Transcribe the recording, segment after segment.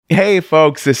Hey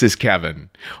folks, this is Kevin.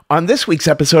 On this week's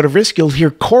episode of Risk, you'll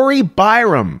hear Corey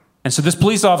Byram. And so this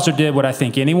police officer did what I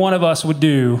think any one of us would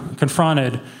do,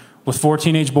 confronted with 4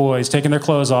 teenage boys taking their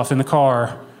clothes off in the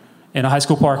car in a high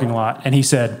school parking lot. And he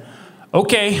said,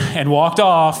 okay, and walked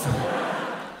off.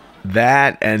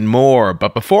 That and more.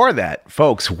 But before that,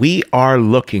 folks, we are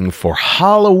looking for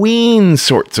Halloween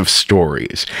sorts of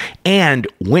stories and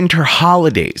winter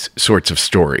holidays sorts of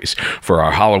stories for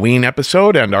our Halloween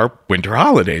episode and our winter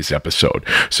holidays episode.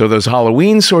 So those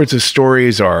Halloween sorts of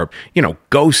stories are,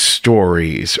 ghost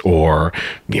stories or,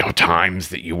 times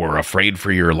that you were afraid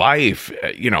for your life,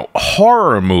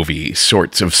 horror movie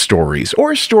sorts of stories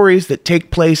or stories that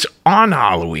take place on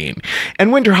Halloween.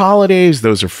 And winter holidays,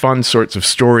 those are fun sorts of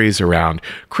stories around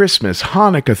Christmas,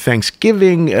 Hanukkah,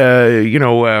 Thanksgiving,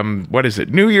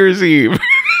 New Year's Eve.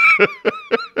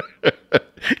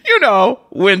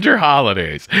 Winter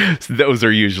holidays. Those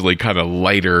are usually kind of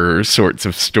lighter sorts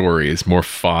of stories, more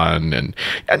fun, and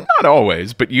not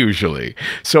always, but usually.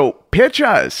 So pitch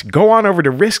us. Go on over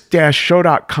to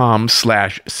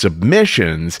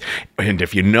risk-show.com/submissions. And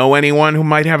if you know anyone who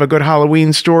might have a good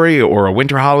Halloween story or a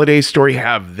winter holiday story,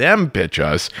 have them pitch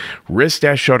us.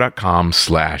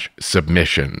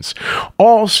 risk-show.com/submissions.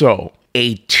 Also,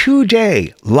 a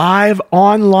 2-day live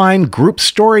online group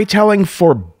storytelling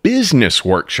for business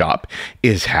workshop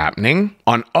is happening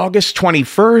on August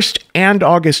 21st and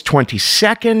August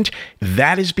 22nd.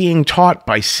 That is being taught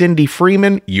by Cindy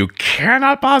Freeman. You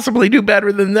cannot possibly do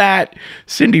better than that.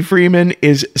 Cindy Freeman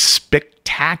is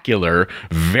spectacular,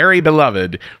 very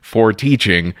beloved for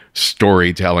teaching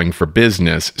storytelling for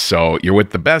business. So you're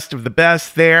with the best of the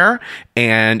best there,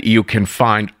 and you can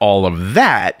find all of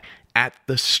that at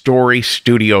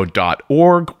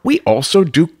thestorystudio.org. We also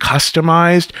do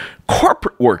customized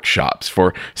corporate workshops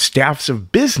for staffs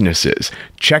of businesses.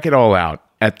 Check it all out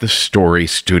at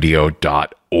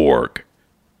thestorystudio.org.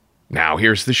 Now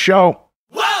here's the show.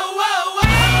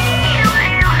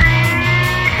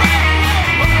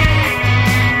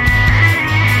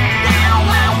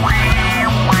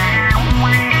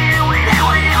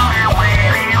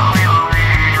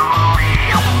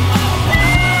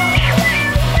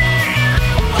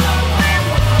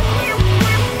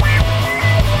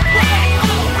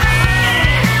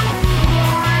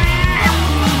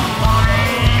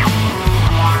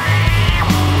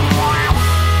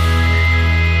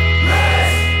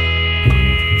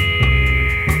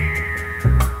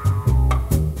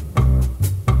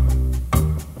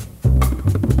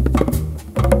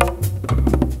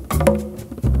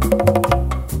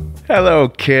 Hello,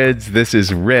 kids. This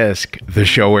is Risk, the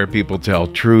show where people tell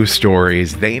true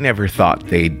stories they never thought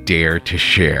they'd dare to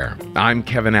share. I'm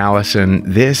Kevin Allison.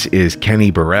 This is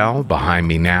Kenny Burrell behind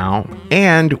me now.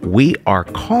 And we are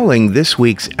calling this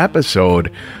week's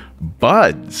episode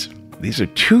Buds. These are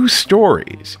 2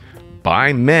 stories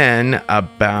by men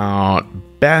about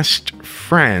best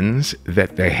friends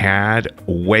that they had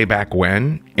way back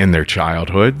when in their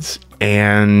childhoods,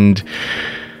 and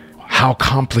how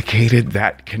complicated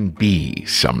that can be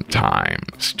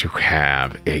sometimes to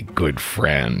have a good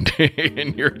friend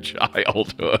in your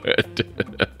childhood.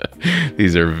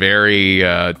 These are very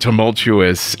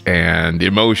tumultuous and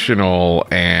emotional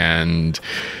and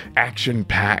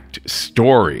action-packed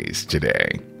stories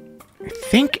today. I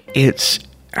think it's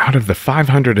out of the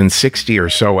 560 or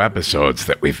so episodes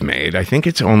that we've made, I think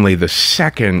it's only the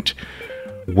second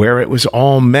where it was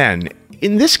all men.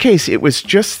 In this case, it was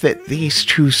just that these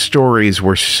 2 stories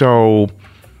were so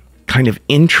kind of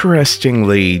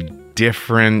interestingly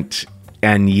different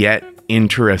and yet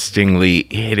interestingly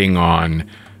hitting on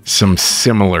some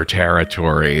similar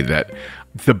territory, that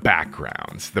the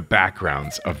backgrounds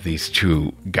of these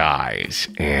 2 guys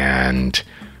and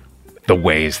the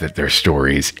ways that their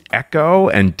stories echo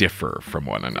and differ from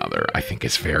one another, I think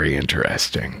is very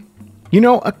interesting.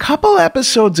 A couple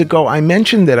episodes ago, I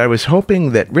mentioned that I was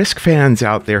hoping that Risk fans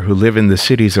out there who live in the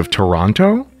cities of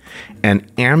Toronto and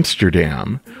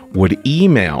Amsterdam would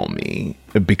email me,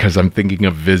 because I'm thinking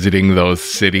of visiting those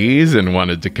cities and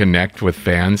wanted to connect with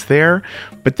fans there.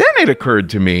 But then it occurred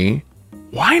to me,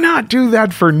 why not do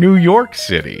that for New York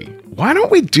City? Why don't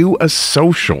we do a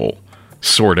social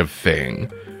sort of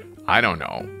thing? I don't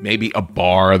know, maybe a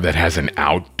bar that has an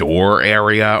outdoor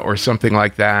area or something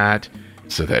like that,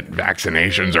 so that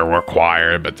vaccinations are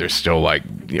required, but there's still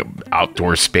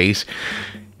outdoor space.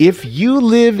 If you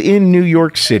live in New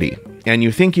York City and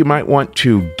you think you might want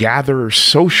to gather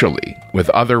socially with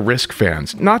other Risk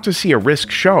fans, not to see a Risk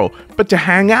show, but to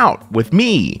hang out with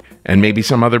me and maybe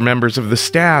some other members of the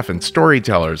staff and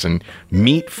storytellers and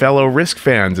meet fellow Risk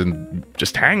fans and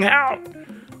just hang out,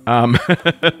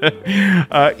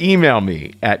 Email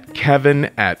me at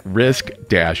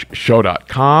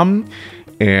kevin@risk-show.com.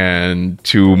 And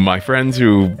to my friends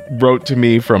who wrote to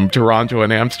me from Toronto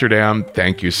and Amsterdam,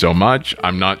 thank you so much.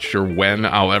 I'm not sure when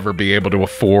I'll ever be able to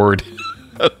afford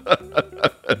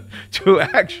to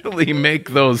actually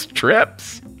make those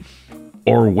trips,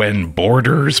 or when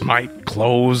borders might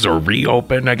close or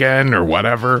reopen again or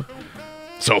whatever.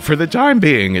 So for the time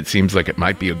being, it seems like it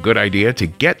might be a good idea to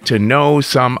get to know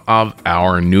some of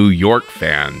our New York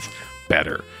fans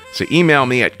better. So email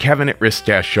me at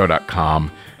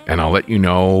kevin@risk-show.com. and I'll let you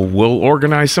know we'll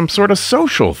organize some sort of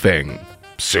social thing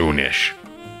soonish.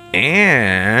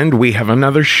 And we have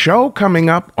another show coming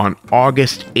up on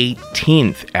August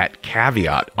 18th at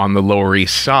Caveat on the Lower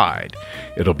East Side.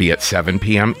 It'll be at 7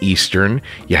 p.m. Eastern.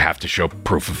 You have to show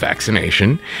proof of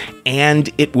vaccination. And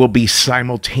it will be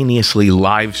simultaneously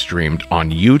live streamed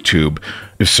on YouTube.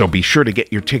 So be sure to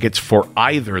get your tickets for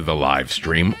either the live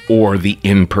stream or the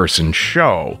in-person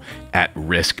show at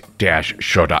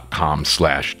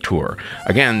risk-show.com/tour.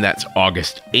 Again, that's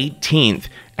August 18th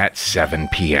at 7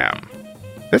 p.m.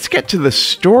 Let's get to the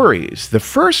stories. The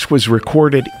first was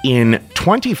recorded in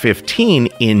 2015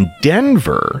 in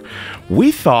Denver.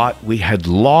 We thought we had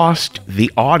lost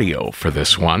the audio for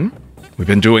this one. We've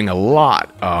been doing a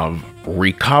lot of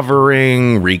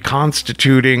recovering,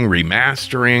 reconstituting,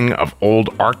 remastering of old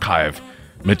archive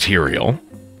material.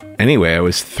 Anyway, I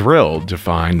was thrilled to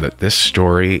find that this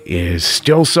story is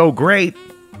still so great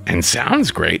and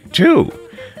sounds great too.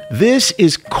 This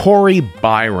is Corey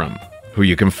Byram, who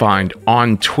you can find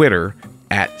on Twitter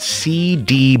at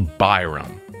CD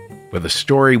Byram, with a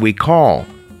story we call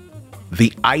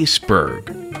The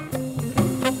Iceberg.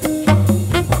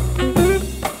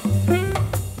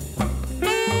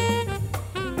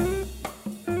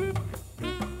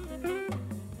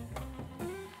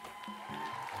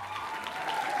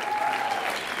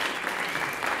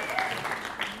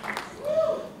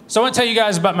 So I want to tell you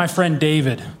guys about my friend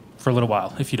David for a little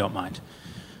while, if you don't mind.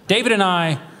 David and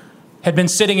I had been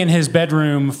sitting in his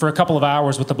bedroom for a couple of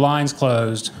hours with the blinds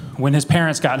closed when his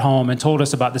parents got home and told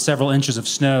us about the several inches of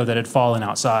snow that had fallen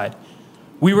outside.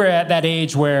 We were at that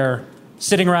age where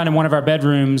sitting around in one of our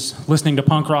bedrooms listening to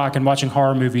punk rock and watching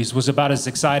horror movies was about as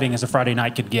exciting as a Friday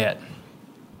night could get.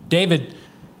 David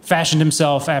fashioned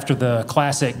himself after the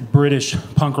classic British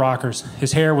punk rockers.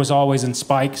 His hair was always in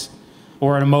spikes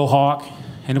or in a mohawk,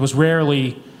 and it was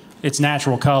rarely its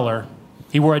natural color.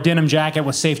 He wore a denim jacket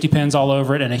with safety pins all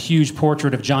over it and a huge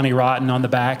portrait of Johnny Rotten on the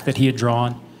back that he had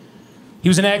drawn. He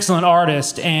was an excellent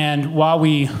artist, and while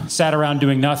we sat around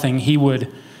doing nothing, he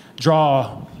would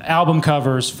draw album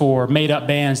covers for made-up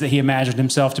bands that he imagined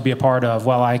himself to be a part of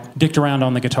while I dicked around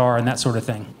on the guitar and that sort of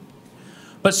thing.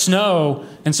 But snow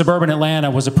in suburban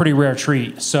Atlanta was a pretty rare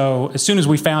treat, so as soon as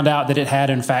we found out that it had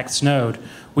in fact snowed,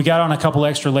 we got on a couple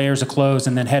extra layers of clothes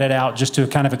and then headed out just to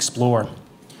kind of explore.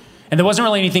 And there wasn't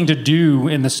really anything to do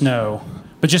in the snow,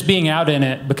 but just being out in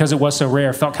it, because it was so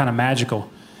rare, felt kind of magical.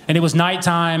 And it was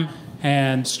nighttime,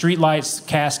 and streetlights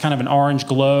cast kind of an orange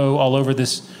glow all over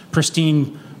this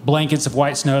pristine blankets of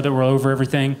white snow that were over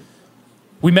everything.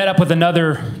 We met up with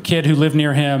another kid who lived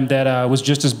near him that was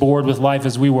just as bored with life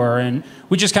as we were, and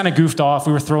we just kind of goofed off.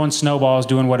 We were throwing snowballs,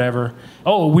 doing whatever.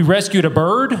 Oh, we rescued a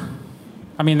bird?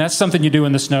 I mean, that's something you do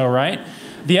in the snow, right?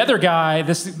 The other guy,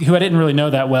 who I didn't really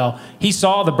know that well, he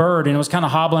saw the bird and it was kind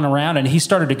of hobbling around and he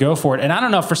started to go for it. And I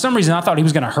don't know, for some reason I thought he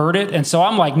was going to hurt it. And so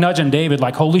I'm like nudging David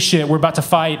like, holy shit, we're about to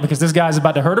fight because this guy's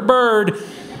about to hurt a bird.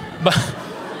 But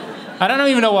I don't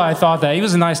even know why I thought that. He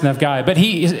was a nice enough guy. But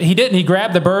he didn't. He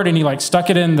grabbed the bird and he like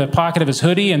stuck it in the pocket of his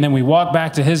hoodie. And then we walked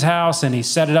back to his house and he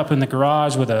set it up in the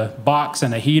garage with a box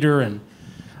and a heater. And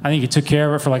I think he took care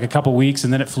of it for like a couple weeks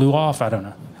and then it flew off. I don't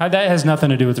know. That has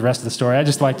nothing to do with the rest of the story. I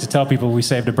just like to tell people we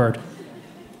saved a bird.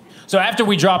 So after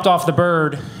we dropped off the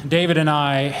bird, David and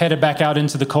I headed back out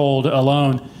into the cold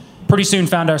alone. Pretty soon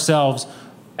found ourselves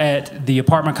at the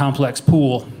apartment complex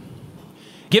pool.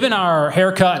 Given our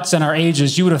haircuts and our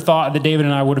ages, you would have thought that David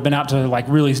and I would have been out to like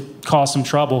really cause some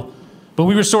trouble. But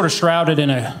we were sort of shrouded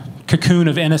in a cocoon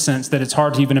of innocence that it's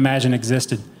hard to even imagine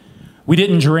existed. We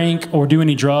didn't drink or do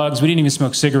any drugs. We didn't even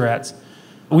smoke cigarettes.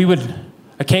 We would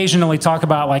occasionally talk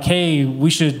about like, hey,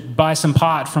 we should buy some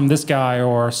pot from this guy,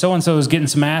 or so-and-so is getting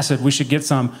some acid, we should get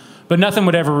some. But nothing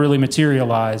would ever really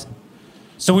materialize.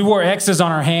 So we wore X's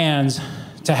on our hands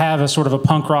to have a sort of a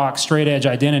punk rock straight edge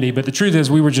identity. But the truth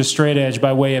is we were just straight edge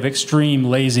by way of extreme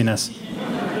laziness.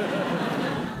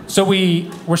 So we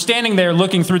were standing there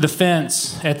looking through the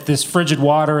fence at this frigid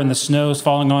water and the snow's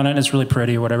falling on it and it's really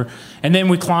pretty or whatever. And then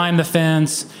we climb the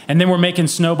fence and then we're making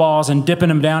snowballs and dipping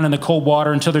them down in the cold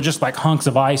water until they're just like hunks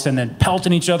of ice and then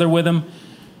pelting each other with them.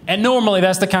 And normally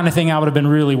that's the kind of thing I would have been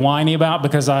really whiny about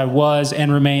because I was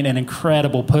and remain an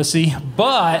incredible pussy.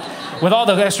 But with all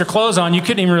the extra clothes on, you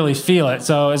couldn't even really feel it.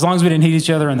 So as long as we didn't hit each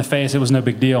other in the face, it was no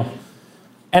big deal.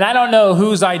 And I don't know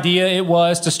whose idea it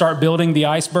was to start building the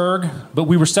iceberg, but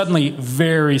we were suddenly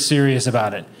very serious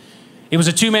about it. It was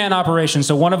a two-man operation,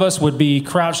 so one of us would be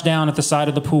crouched down at the side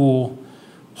of the pool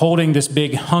holding this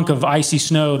big hunk of icy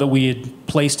snow that we had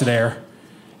placed there.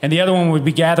 And the other one would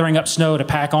be gathering up snow to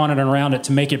pack on it and around it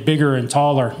to make it bigger and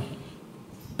taller.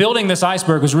 Building this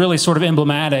iceberg was really sort of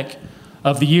emblematic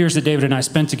of the years that David and I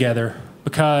spent together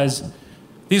because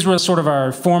these were sort of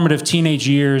our formative teenage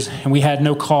years, and we had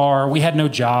no car, we had no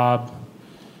job.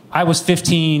 I was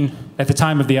 15 at the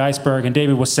time of the iceberg, and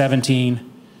David was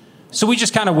 17. So we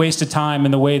just kind of wasted time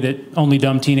in the way that only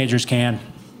dumb teenagers can.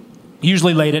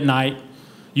 Usually late at night,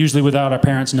 usually without our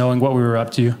parents knowing what we were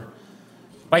up to.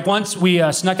 Like once we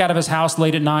snuck out of his house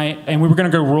late at night, and we were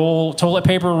going to go toilet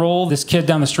paper roll this kid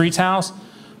down the street's house,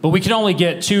 but we could only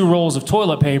get 2 rolls of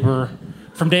toilet paper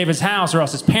from David's house, or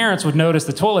else his parents would notice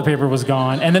the toilet paper was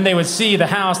gone, and then they would see the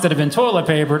house that had been toilet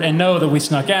papered and know that we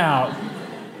snuck out.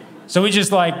 So we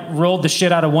just rolled the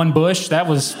shit out of one bush. That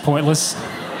was pointless.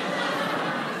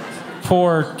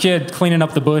 Poor kid cleaning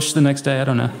up the bush the next day, I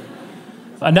don't know.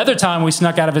 Another time we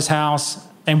snuck out of his house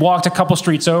and walked a couple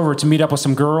streets over to meet up with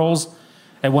some girls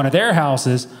at one of their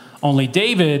houses, only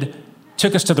David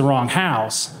took us to the wrong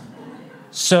house.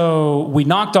 So we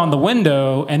knocked on the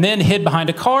window and then hid behind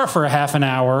a car for a half an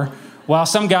hour while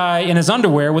some guy in his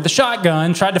underwear with a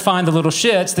shotgun tried to find the little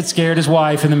shits that scared his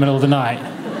wife in the middle of the night.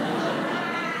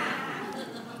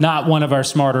 Not one of our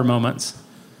smarter moments.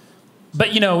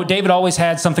 But, David always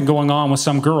had something going on with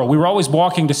some girl. We were always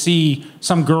walking to see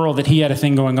some girl that he had a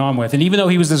thing going on with. And even though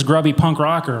he was this grubby punk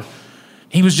rocker,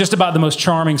 he was just about the most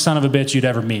charming son of a bitch you'd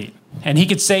ever meet. And he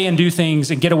could say and do things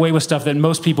and get away with stuff that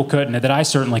most people couldn't, and that I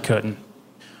certainly couldn't.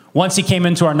 Once he came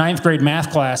into our 9th grade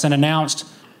math class and announced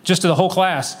just to the whole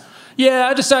class, "Yeah,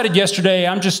 I decided yesterday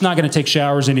I'm just not going to take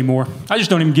showers anymore. I just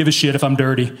don't even give a shit if I'm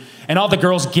dirty." And all the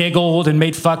girls giggled and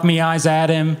made fuck me eyes at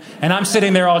him. And I'm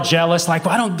sitting there all jealous, like,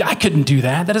 I couldn't do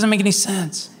that. That doesn't make any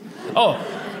sense. Oh,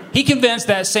 he convinced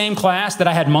that same class that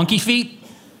I had monkey feet.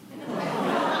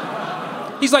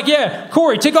 He's like, "Yeah,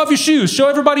 Corey, take off your shoes. Show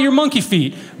everybody your monkey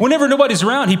feet." Whenever nobody's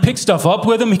around, he picks stuff up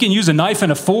with him. He can use a knife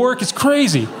and a fork. It's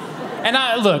crazy. And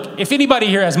look, if anybody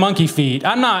here has monkey feet,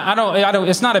 I don't,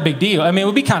 it's not a big deal. I mean, it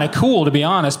would be kind of cool, to be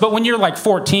honest. But when you're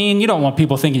 14, you don't want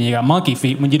people thinking you got monkey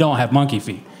feet when you don't have monkey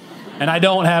feet. And I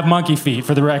don't have monkey feet,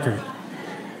 for the record.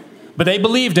 But they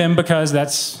believed him because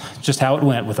that's just how it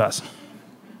went with us.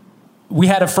 We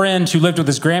had a friend who lived with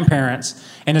his grandparents,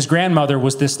 and his grandmother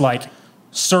was this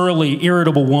surly,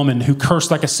 irritable woman who cursed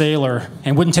like a sailor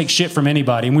and wouldn't take shit from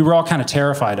anybody. And we were all kind of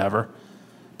terrified of her.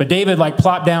 But David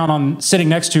plopped down on sitting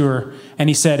next to her, and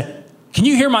he said, "Can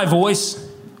you hear my voice?"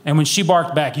 And when she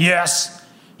barked back, "Yes,"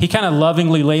 he kind of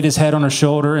lovingly laid his head on her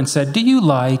shoulder and said, "Do you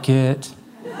like it?"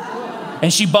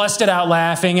 And she busted out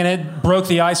laughing, and it broke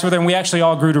the ice with her, and we actually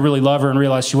all grew to really love her and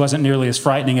realized she wasn't nearly as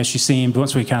frightening as she seemed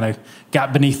once we kind of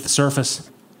got beneath the surface.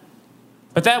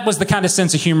 But that was the kind of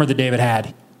sense of humor that David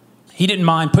had. He didn't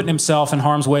mind putting himself in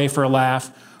harm's way for a laugh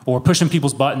or pushing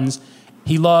people's buttons.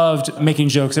 He loved making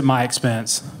jokes at my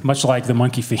expense, much like the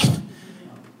monkey feet.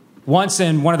 Once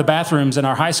in one of the bathrooms in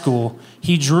our high school,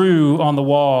 he drew on the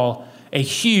wall a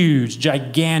huge,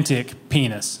 gigantic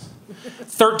penis,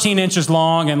 13 inches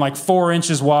long and 4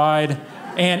 inches wide.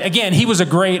 And again, he was a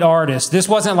great artist. This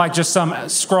wasn't just some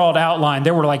scrawled outline.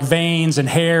 There were veins and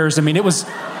hairs. I mean, it was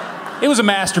a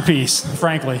masterpiece,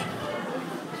 frankly.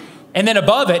 And then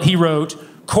above it, he wrote,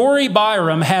 "Corey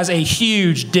Byram has a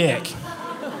huge dick."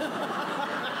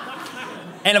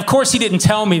 And of course, he didn't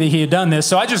tell me that he had done this,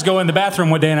 so I just go in the bathroom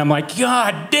one day and I'm like,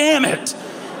 "God damn it!"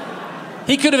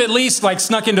 He could have at least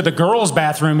snuck into the girls'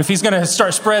 bathroom if he's going to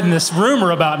start spreading this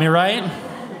rumor about me, right?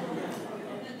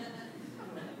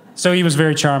 So he was a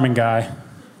very charming guy.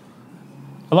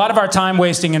 A lot of our time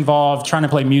wasting involved trying to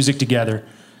play music together.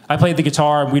 I played the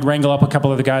guitar, and we'd wrangle up a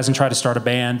couple of the guys and try to start a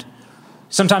band.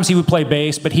 Sometimes he would play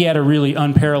bass, but he had a really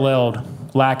unparalleled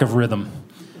lack of rhythm.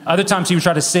 Other times he would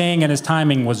try to sing, and his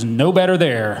timing was no better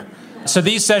there. So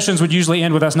these sessions would usually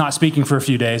end with us not speaking for a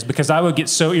few days because I would get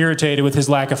so irritated with his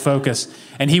lack of focus,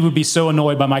 and he would be so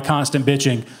annoyed by my constant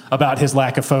bitching about his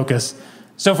lack of focus.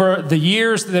 So for the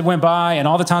years that went by and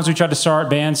all the times we tried to start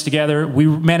bands together, we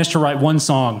managed to write one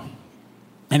song,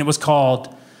 and it was called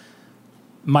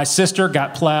 "My Sister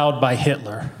Got Plowed by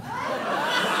Hitler."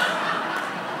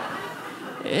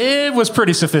 It was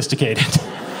pretty sophisticated.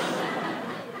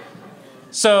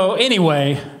 So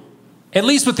anyway, at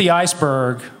least with the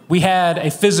iceberg, we had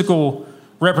a physical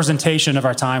representation of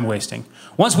our time wasting.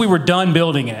 Once we were done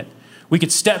building it, we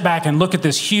could step back and look at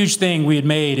this huge thing we had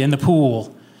made in the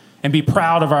pool and be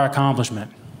proud of our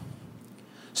accomplishment.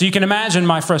 So you can imagine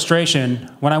my frustration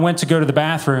when I went to go to the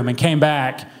bathroom and came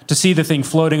back to see the thing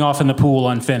floating off in the pool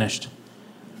unfinished.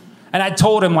 And I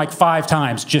told him like 5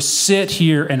 times, just sit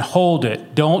here and hold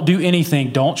it. Don't do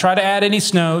anything. Don't try to add any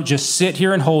snow. Just sit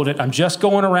here and hold it. I'm just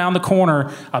going around the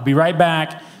corner. I'll be right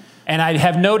back. And I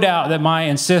have no doubt that my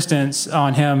insistence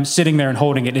on him sitting there and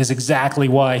holding it is exactly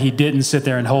why he didn't sit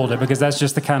there and hold it, because that's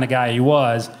just the kind of guy he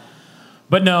was.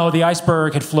 But no, the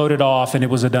iceberg had floated off and it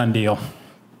was a done deal.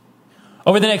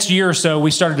 Over the next year or so,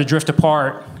 we started to drift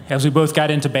apart as we both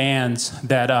got into bands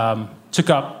that took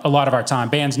up a lot of our time.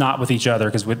 Bands not with each other,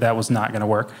 because that was not going to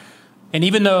work. And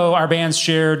even though our bands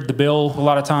shared the bill a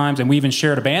lot of times, and we even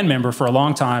shared a band member for a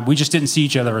long time, we just didn't see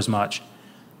each other as much.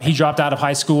 He dropped out of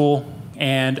high school,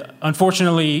 and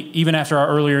unfortunately, even after our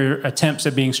earlier attempts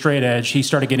at being straight edge, he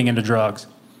started getting into drugs.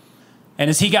 And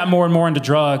as he got more and more into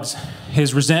drugs,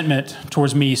 his resentment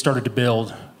towards me started to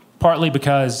build, partly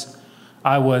because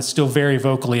I was still very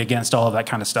vocally against all of that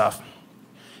kind of stuff.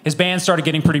 His band started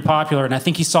getting pretty popular, and I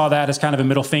think he saw that as kind of a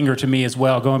middle finger to me as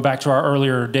well, going back to our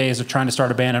earlier days of trying to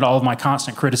start a band and all of my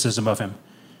constant criticism of him.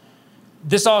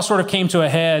 This all sort of came to a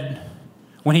head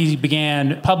when he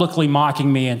began publicly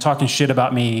mocking me and talking shit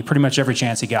about me pretty much every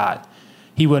chance he got.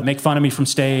 He would make fun of me from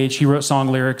stage. He wrote song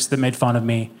lyrics that made fun of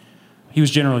me. He was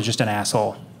generally just an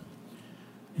asshole.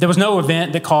 There was no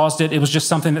event that caused it. It was just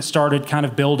something that started kind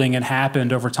of building and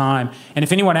happened over time. And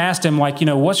if anyone asked him, like,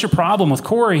 what's your problem with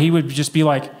Corey? He would just be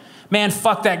like, man,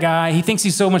 fuck that guy. He thinks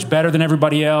he's so much better than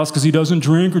everybody else because he doesn't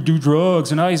drink or do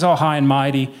drugs. And he's all high and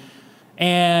mighty.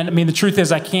 And, the truth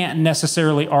is I can't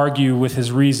necessarily argue with his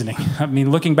reasoning.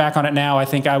 Looking back on it now, I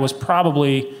think I was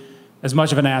probably as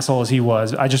much of an asshole as he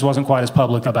was. I just wasn't quite as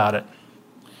public about it.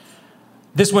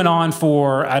 This went on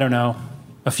for,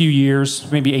 a few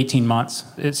years, maybe 18 months.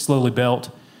 It slowly built.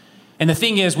 And the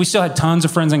thing is, we still had tons of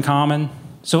friends in common,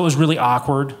 so it was really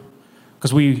awkward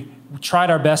because we tried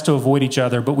our best to avoid each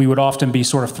other, but we would often be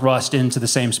sort of thrust into the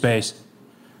same space.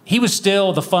 He was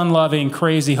still the fun-loving,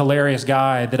 crazy, hilarious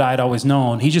guy that I'd always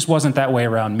known. He just wasn't that way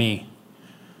around me.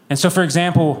 And so, for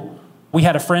example, we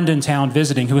had a friend in town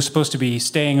visiting who was supposed to be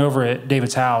staying over at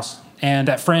David's house, and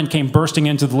that friend came bursting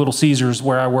into the Little Caesars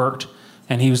where I worked.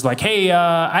 And he was like, hey,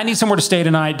 I need somewhere to stay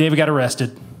tonight. David got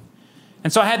arrested.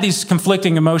 And so I had these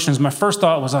conflicting emotions. My first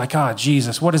thought was like, oh,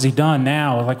 Jesus, what has he done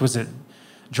now? Like, was it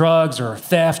drugs or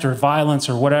theft or violence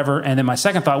or whatever? And then my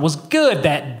second thought was, good,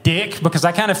 that dick, because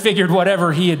I kind of figured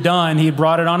whatever he had done, he had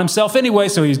brought it on himself anyway,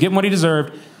 so he was getting what he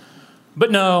deserved.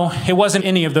 But no, it wasn't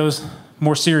any of those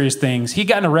more serious things. He'd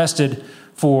gotten arrested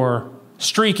for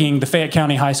streaking the Fayette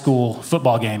County High School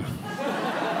football game.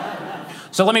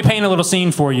 So let me paint a little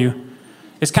scene for you.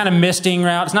 It's kind of misting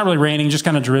out. It's not really raining, just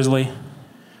kind of drizzly.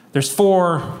 There's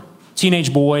 4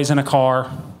 teenage boys in a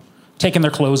car taking their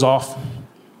clothes off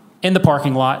in the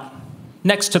parking lot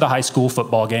next to the high school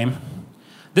football game.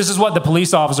 This is what the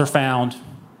police officer found,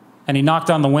 and he knocked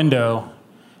on the window,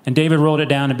 and David rolled it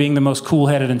down, and being the most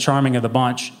cool-headed and charming of the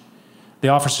bunch, the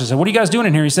officer said, what are you guys doing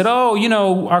in here? He said,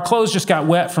 our clothes just got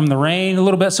wet from the rain a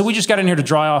little bit, so we just got in here to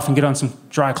dry off and get on some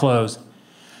dry clothes.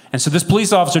 And so this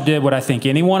police officer did what I think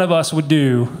any one of us would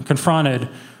do, confronted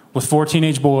with 4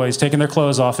 teenage boys taking their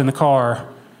clothes off in the car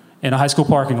in a high school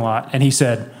parking lot. And he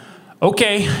said,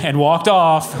 okay, and walked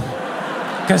off.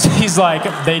 Because he's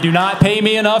like, they do not pay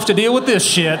me enough to deal with this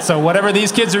shit, so whatever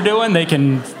these kids are doing, they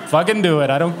can fucking do it.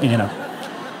 I don't.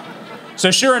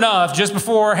 So sure enough, just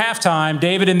before halftime,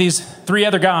 David and these 3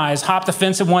 other guys hop the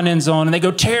fence in one end zone, and they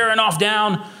go tearing off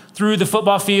down through the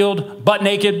football field, butt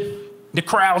naked. The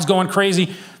crowd's going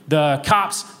crazy. The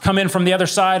cops come in from the other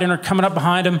side and are coming up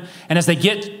behind them. And as they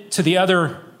get to the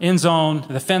other end zone,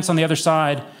 the fence on the other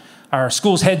side, our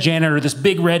school's head janitor, this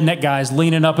big redneck guy, is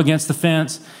leaning up against the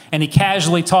fence. And he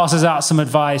casually tosses out some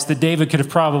advice that David could have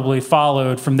probably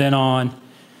followed from then on.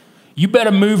 You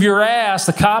better move your ass.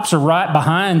 The cops are right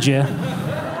behind you.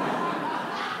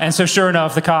 And so sure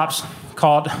enough, the cops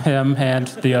caught him and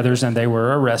the others, and they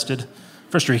were arrested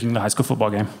for streaking the high school football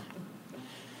game.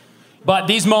 But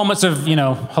these moments of,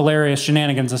 hilarious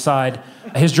shenanigans aside,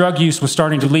 his drug use was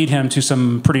starting to lead him to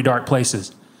some pretty dark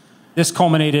places. This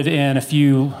culminated in a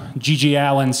few G.G.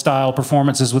 Allin-style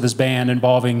performances with his band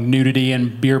involving nudity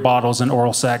and beer bottles and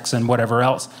oral sex and whatever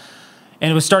else.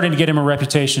 And it was starting to get him a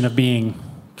reputation of being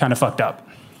kind of fucked up.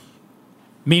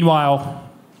 Meanwhile,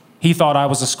 he thought I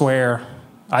was a square.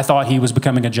 I thought he was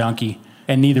becoming a junkie,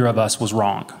 and neither of us was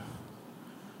wrong.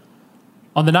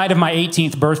 On the night of my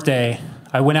 18th birthday,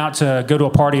 I went out to go to a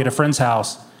party at a friend's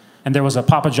house, and there was a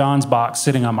Papa John's box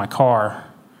sitting on my car.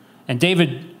 And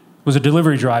David was a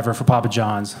delivery driver for Papa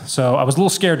John's. So I was a little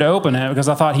scared to open it because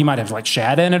I thought he might have like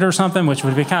shat in it or something, which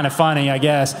would be kind of funny, I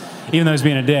guess, even though he was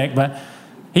being a dick. But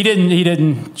he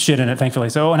didn't shit in it, thankfully.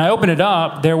 So when I opened it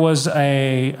up, there was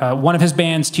one of his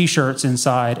band's T-shirts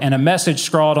inside and a message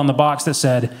scrawled on the box that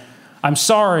said, "I'm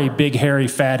sorry, Big Hairy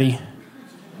Fatty."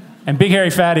 And Big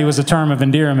Hairy Fatty was a term of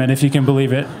endearment, if you can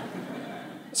believe it.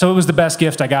 So it was the best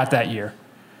gift I got that year.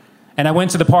 And I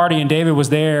went to the party, and David was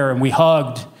there, and we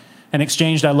hugged and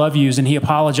exchanged I love yous, and he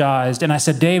apologized. And I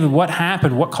said, "David, what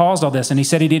happened? What caused all this?" And he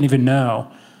said he didn't even know.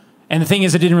 And the thing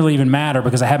is, it didn't really even matter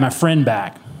because I had my friend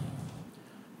back.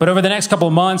 But over the next couple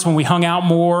of months, when we hung out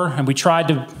more and we tried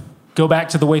to go back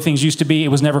to the way things used to be, it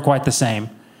was never quite the same.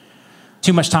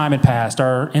 Too much time had passed.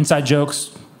 Our inside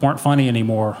jokes weren't funny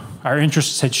anymore. Our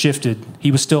interests had shifted.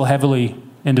 He was still heavily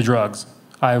into drugs.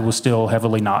 I was still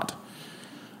heavily not.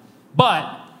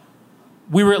 But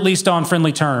we were at least on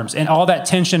friendly terms. And all that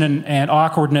tension and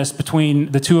awkwardness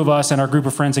between the two of us and our group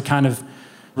of friends had kind of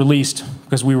released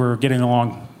because we were getting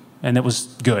along, and it was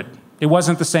good. It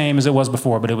wasn't the same as it was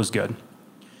before, but it was good.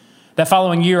 That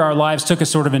following year, our lives took us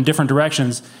sort of in different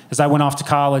directions as I went off to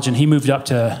college and he moved up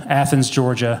to Athens,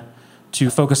 Georgia to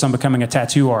focus on becoming a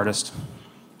tattoo artist.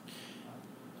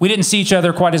 We didn't see each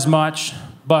other quite as much,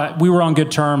 but we were on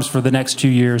good terms for the next 2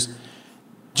 years.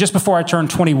 Just before I turned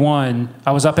 21,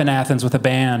 I was up in Athens with a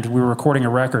band. We were recording a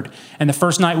record. And the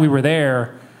first night we were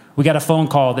there, we got a phone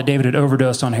call that David had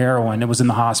overdosed on heroin and was in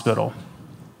the hospital.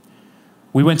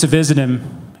 We went to visit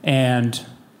him, and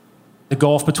the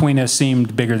gulf between us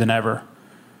seemed bigger than ever.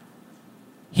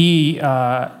 He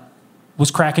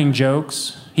was cracking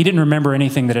jokes. He didn't remember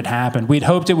anything that had happened. We'd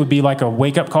hoped it would be like a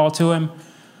wake-up call to him,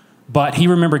 but he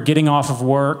remembered getting off of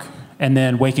work and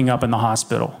then waking up in the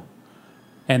hospital.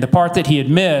 And the part that he had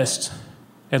missed,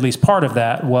 at least part of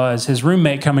that, was his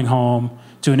roommate coming home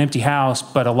to an empty house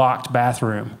but a locked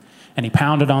bathroom. And he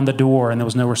pounded on the door and there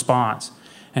was no response.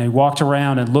 And he walked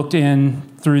around and looked in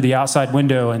through the outside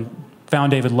window and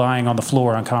found David lying on the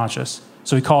floor unconscious.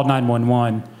 So he called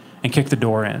 911 and kicked the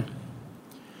door in.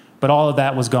 But all of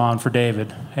that was gone for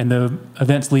David, and the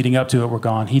events leading up to it were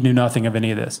gone. He knew nothing of any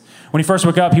of this. When he first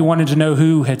woke up, he wanted to know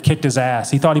who had kicked his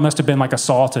ass. He thought he must have been like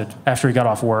assaulted after he got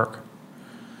off work.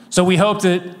 So we hoped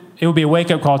that it would be a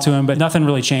wake-up call to him, but nothing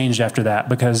really changed after that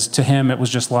because to him it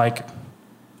was just like,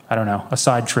 I don't know, a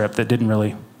side trip that didn't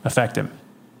really affect him.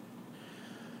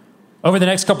 Over the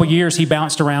next couple of years, he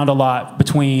bounced around a lot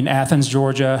between Athens,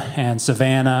 Georgia, and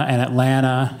Savannah, and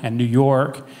Atlanta, and New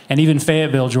York, and even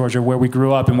Fayetteville, Georgia, where we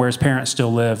grew up and where his parents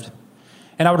still lived.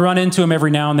 And I would run into him every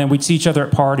now and then. We'd see each other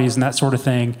at parties and that sort of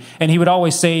thing. And he would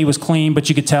always say he was clean, but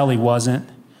you could tell he wasn't.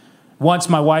 Once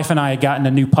my wife and I had gotten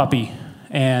a new puppy,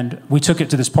 and we took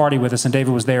it to this party with us, and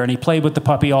David was there, and he played with the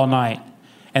puppy all night.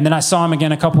 And then I saw him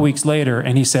again a couple weeks later,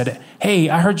 and he said, "Hey,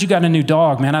 I heard you got a new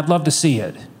dog, man. I'd love to see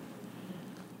it."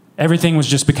 Everything was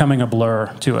just becoming a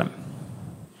blur to him.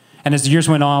 And as the years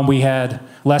went on, we had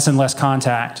less and less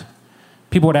contact.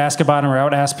 People would ask about him, or I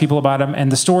would ask people about him,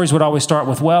 and the stories would always start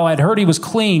with, "Well, I'd heard he was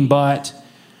clean, but..."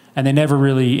 And they never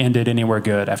really ended anywhere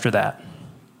good after that.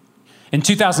 In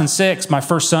 2006, my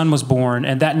first son was born,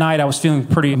 and that night I was feeling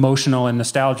pretty emotional and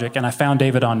nostalgic, and I found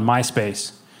David on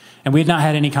MySpace. And we had not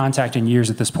had any contact in years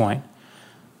at this point.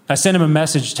 I sent him a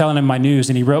message telling him my news,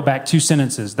 and he wrote back 2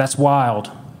 sentences. "That's wild.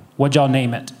 What'd y'all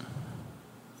name it?"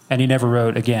 And he never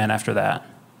wrote again after that.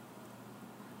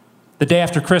 The day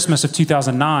after Christmas of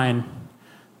 2009,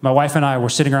 my wife and I were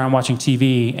sitting around watching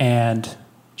TV, and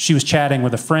she was chatting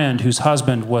with a friend whose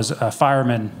husband was a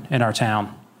fireman in our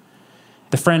town.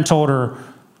 The friend told her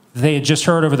they had just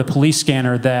heard over the police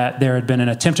scanner that there had been an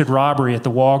attempted robbery at the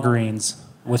Walgreens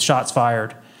with shots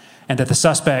fired, and that the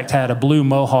suspect had a blue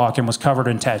mohawk and was covered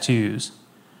in tattoos.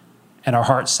 And our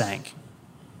hearts sank.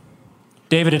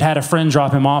 David had had a friend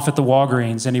drop him off at the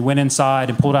Walgreens, and he went inside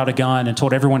and pulled out a gun and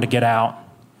told everyone to get out.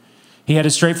 He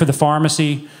headed straight for the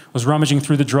pharmacy, was rummaging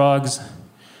through the drugs,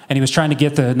 and he was trying to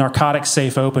get the narcotics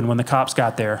safe open when the cops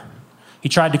got there. He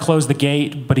tried to close the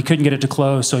gate, but he couldn't get it to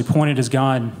close, so he pointed his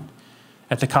gun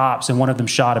at the cops, and one of them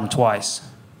shot him twice.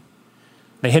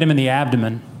 They hit him in the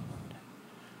abdomen,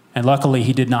 and luckily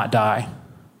he did not die.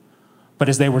 But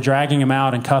as they were dragging him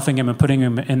out and cuffing him and putting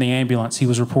him in the ambulance, he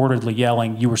was reportedly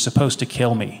yelling, "You were supposed to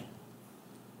kill me."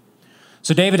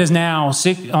 So David is now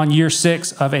on year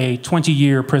 6 of a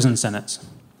 20-year prison sentence.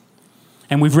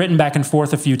 And we've written back and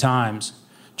forth a few times,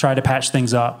 tried to patch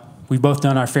things up. We've both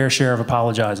done our fair share of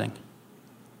apologizing.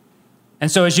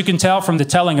 And so as you can tell from the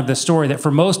telling of this story, that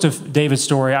for most of David's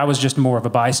story, I was just more of a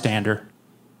bystander.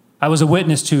 I was a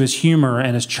witness to his humor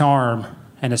and his charm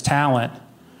and his talent,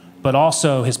 but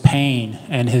also his pain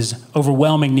and his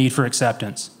overwhelming need for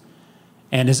acceptance.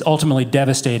 and his ultimately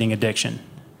devastating addiction.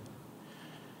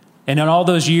 And in all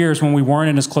those years when we weren't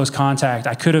in as close contact,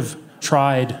 I could have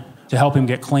tried to help him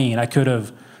get clean. I could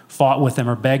have fought with him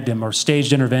or begged him or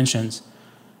staged interventions.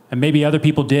 And maybe other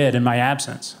people did in my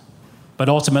absence. But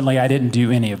ultimately, I didn't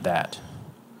do any of that.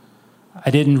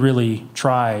 I didn't really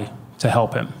try to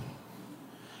help him.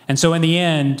 And so in the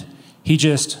end, he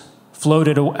just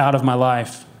floated out of my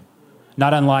life,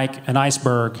 not unlike an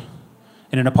iceberg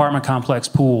in an apartment complex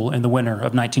pool in the winter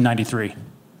of 1993.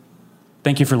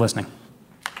 Thank you for listening.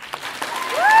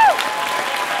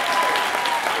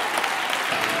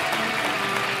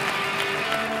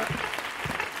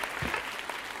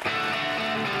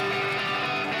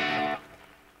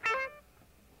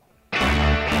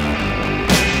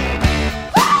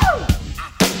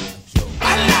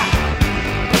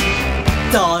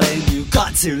 Darling, you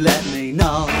got to let me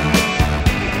know.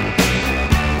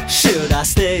 Should I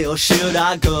stay or should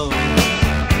I go?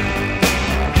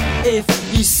 If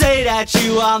you say that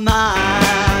you are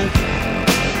mine,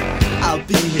 I'll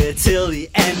be here till the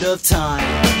end of time.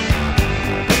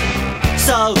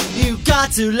 So you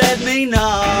got to let me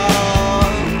know.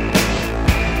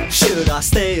 Should I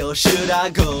stay or should I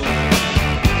go?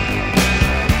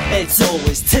 It's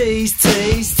always tease,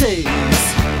 tease, tease.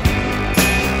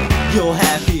 You're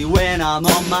happy when I'm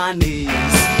on my knees.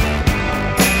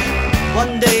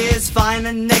 One day is fine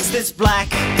and next is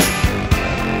black.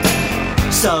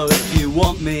 So if you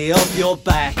want me off your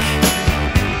back,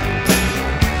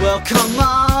 well come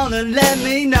on and let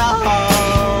me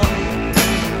know.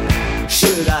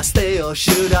 Should I stay or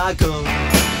should I go?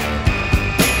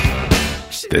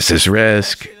 This is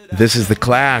Risk. This is The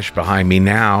Clash behind me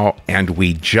now, and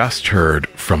we just heard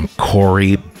from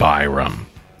Corey Byram.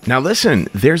 Now listen,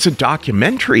 there's a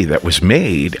documentary that was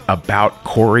made about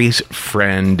Corey's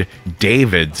friend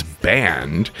David's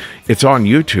band. It's on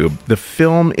YouTube. The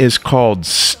film is called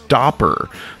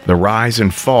Stopper, The Rise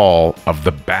and Fall of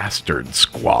the Bastard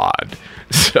Squad.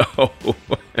 So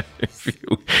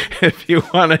if you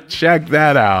want to check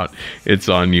that out, it's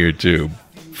on YouTube.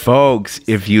 Folks,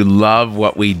 if you love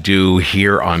what we do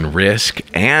here on Risk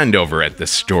and over at the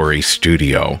Story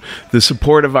Studio, the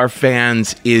support of our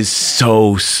fans is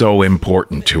so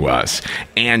important to us,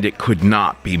 and it could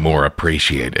not be more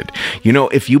appreciated. You know,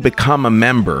 if you become a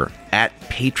member at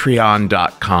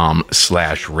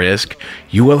patreon.com/risk,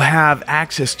 you will have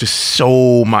access to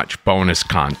so much bonus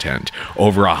content,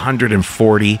 over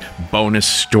 140 bonus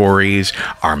stories,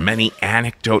 our many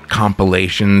anecdote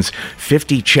compilations,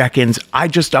 50 check-ins. I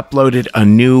just uploaded a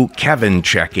new Kevin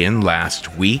check-in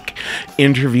last week,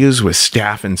 interviews with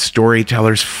staff and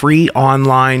storytellers, free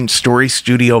online Story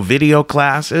Studio video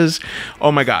classes.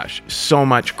 Oh my gosh, so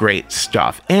much great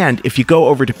stuff. And if you go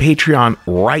over to Patreon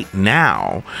right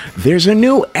now, there's a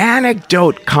new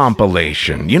anecdote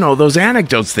compilation. You know, those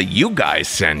anecdotes that you guys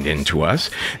send in to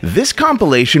us. This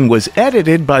compilation was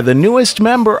edited by the newest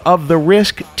member of the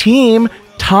Risk team,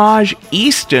 Taj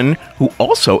Easton, who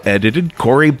also edited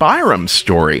Corey Byram's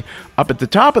story up at the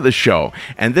top of the show.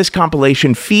 And this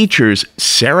compilation features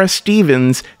Sarah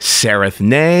Stevens, Sareth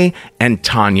Ney, and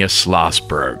Tanya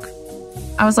Schlossberg.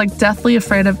 I was like deathly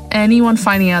afraid of anyone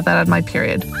finding out that I had my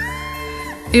period.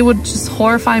 It would just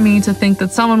horrify me to think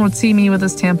that someone would see me with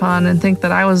this tampon and think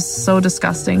that I was so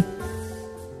disgusting.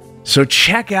 So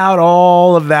check out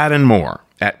all of that and more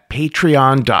at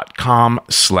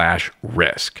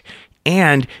patreon.com/risk.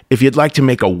 And if you'd like to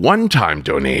make a one-time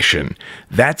donation,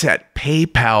 that's at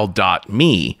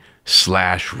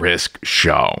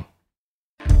paypal.me/riskshow.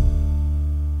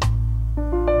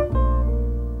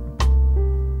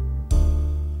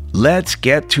 Let's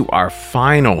get to our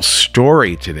final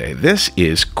story today. This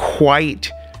is quite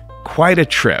a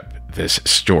trip, this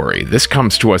story. This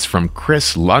comes to us from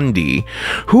Chris Lundy,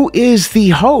 who is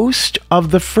the host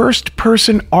of the First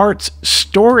Person Arts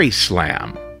Story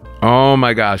Slam. Oh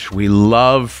my gosh, we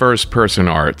love First Person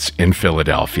Arts in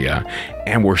Philadelphia,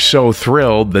 and we're so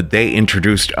thrilled that they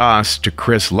introduced us to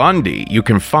Chris Lundy. You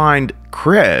can find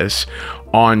Chris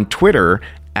on Twitter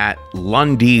at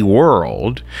Lundy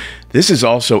World. This is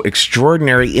also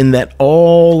extraordinary in that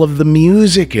all of the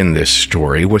music in this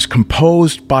story was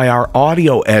composed by our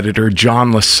audio editor,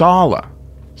 John LaSala.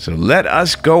 So let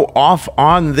us go off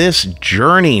on this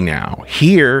journey now.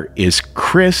 Here is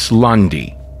Chris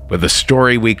Lundy with a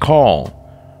story we call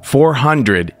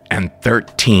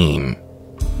 413.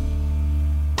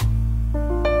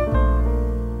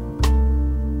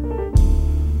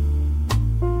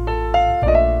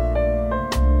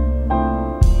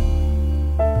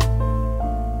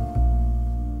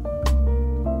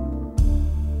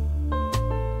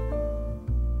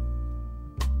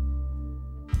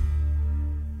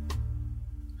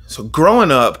 So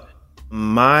growing up,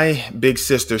 my big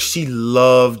sister, she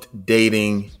loved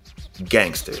dating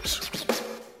gangsters,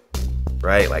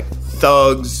 right? Like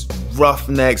thugs,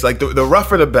 roughnecks, like the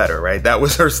rougher the better, right? That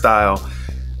was her style.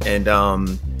 And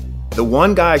the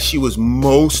one guy she was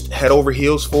most head over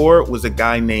heels for was a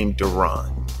guy named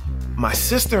Duran. My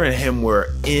sister and him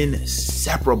were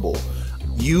inseparable.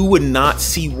 You would not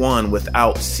see one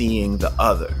without seeing the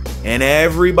other. And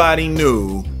everybody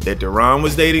knew that Duran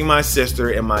was dating my sister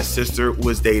and my sister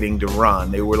was dating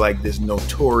Duran. They were like this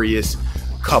notorious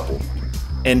couple.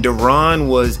 And Duran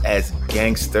was as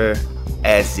gangster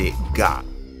as it got.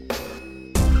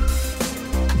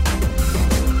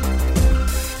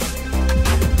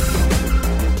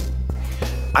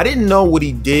 I didn't know what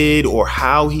he did or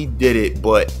how he did it,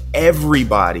 but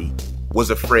everybody was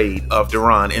afraid of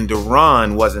Duran, and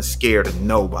Duran wasn't scared of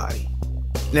nobody.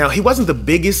 Now, he wasn't the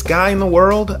biggest guy in the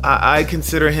world. I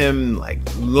consider him like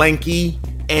lanky,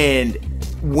 and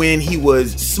when he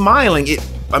was smiling,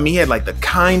 he had like the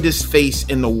kindest face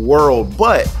in the world,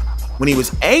 but when he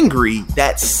was angry,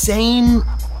 that same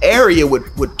area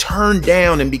would turn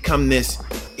down and become this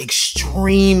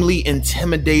extremely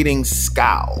intimidating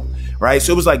scowl, right?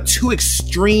 So it was like two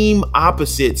extreme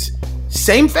opposites,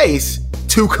 same face,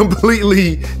 two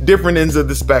completely different ends of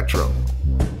the spectrum.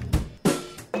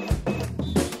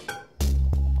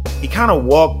 He kind of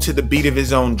walked to the beat of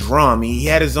his own drum. He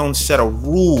had his own set of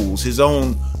rules, his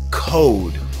own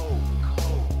code.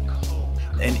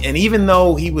 And even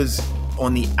though he was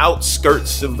on the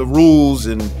outskirts of the rules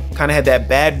and kind of had that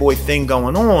bad boy thing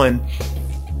going on,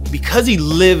 because he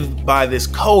lived by this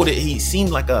code, he seemed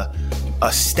like a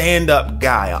stand-up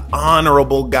guy, an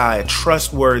honorable guy, a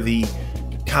trustworthy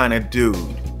kind of dude.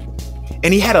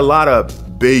 And he had a lot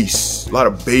of bass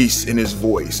in his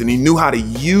voice, and he knew how to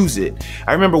use it.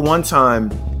 I remember one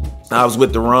time I was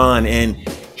with Duran, and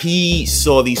he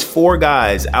saw these four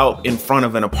guys out in front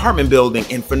of an apartment building,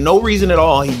 and for no reason at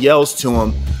all, he yells to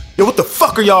them, "Yo, what the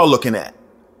fuck are y'all looking at?"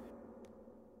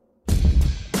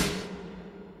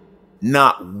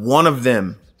 Not one of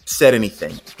them said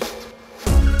anything.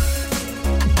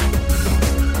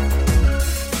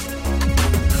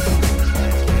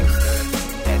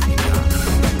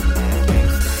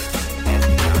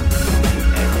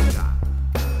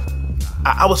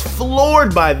 I was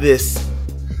floored by this.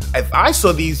 If I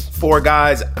saw these four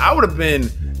guys, I would have been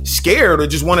scared or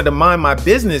just wanted to mind my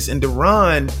business. And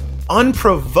Duran,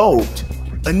 unprovoked,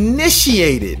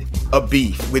 initiated a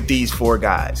beef with these four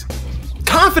guys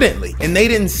confidently. And they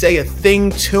didn't say a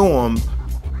thing to him.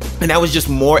 And that was just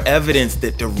more evidence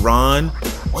that Duran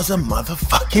was a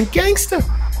motherfucking gangster.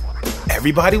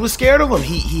 Everybody was scared of him.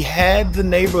 He had the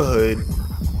neighborhood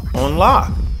on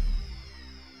lock.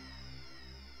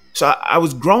 So I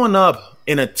was growing up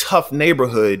in a tough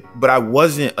neighborhood, but I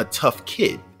wasn't a tough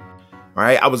kid,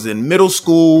 right? I was in middle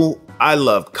school. I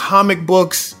loved comic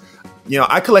books.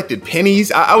 I collected pennies.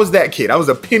 I was that kid. I was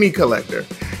a penny collector.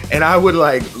 And I would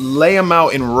like lay them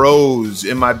out in rows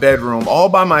in my bedroom all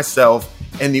by myself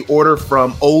in the order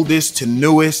from oldest to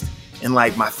newest. And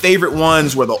like my favorite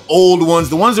ones were the old ones,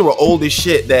 the ones that were old as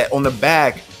shit, that on the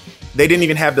back, they didn't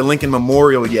even have the Lincoln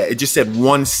Memorial yet. It just said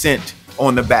 1 cent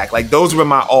on the back. Like those were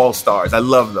my all-stars. I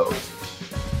love those.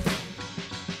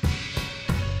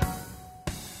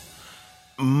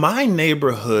 My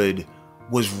neighborhood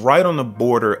was right on the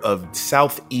border of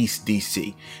Southeast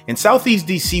DC. And Southeast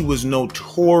DC was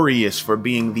notorious for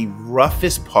being the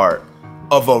roughest part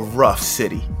of a rough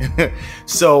city.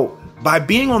 So by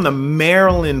being on the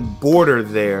Maryland border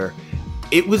there,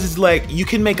 it was like you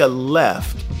can make a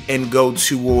left and go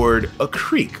toward a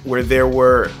creek where there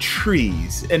were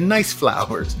trees and nice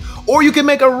flowers. Or you can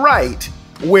make a right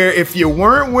where if you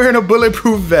weren't wearing a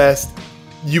bulletproof vest,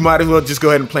 you might as well just go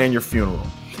ahead and plan your funeral.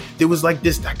 There was like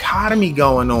this dichotomy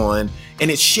going on, and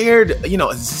it shared,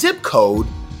 a zip code,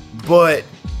 but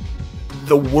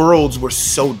the worlds were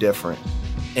so different.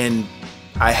 And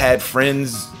I had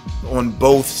friends on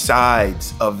both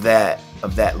sides of that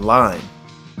line.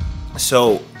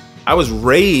 So I was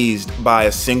raised by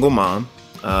a single mom,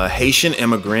 a Haitian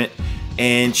immigrant,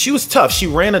 and she was tough. She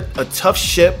ran a tough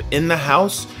ship in the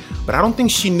house, but I don't think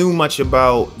she knew much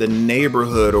about the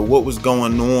neighborhood or what was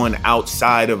going on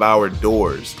outside of our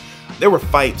doors. There were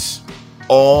fights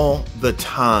all the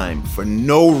time for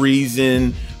no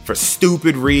reason, for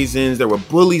stupid reasons. There were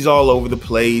bullies all over the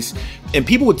place, and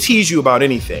people would tease you about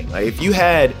anything. Like if you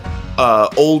had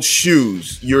old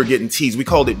shoes, you were getting teased. We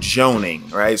called it joning,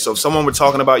 right? So if someone were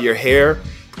talking about your hair,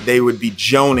 they would be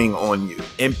joning on you.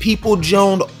 And people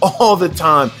joned all the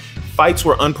time. Fights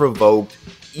were unprovoked.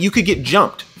 You could get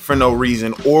jumped for no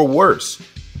reason, or worse.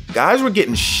 Guys were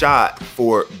getting shot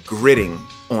for gritting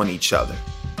on each other,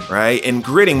 right? And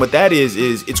gritting, what that is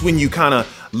it's when you kind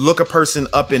of look a person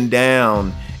up and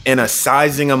down in a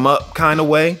sizing them up kind of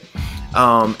way.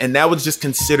 And that was just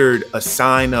considered a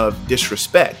sign of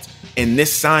disrespect. And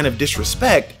this sign of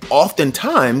disrespect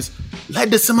oftentimes led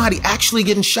to somebody actually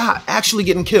getting shot, actually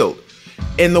getting killed.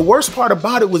 And the worst part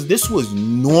about it was this was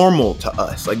normal to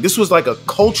us. Like, this was like a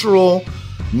cultural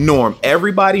norm.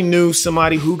 Everybody knew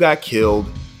somebody who got killed.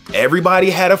 Everybody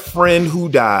had a friend who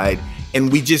died.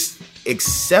 And we just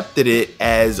accepted it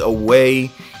as a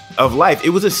way of life.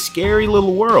 It was a scary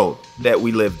little world that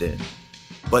we lived in.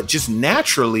 But just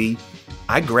naturally,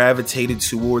 I gravitated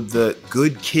toward the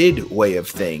good kid way of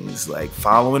things, like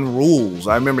following rules.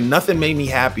 I remember nothing made me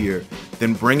happier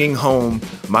than bringing home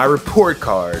my report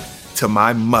card to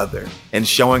my mother and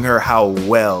showing her how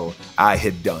well I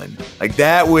had done. Like,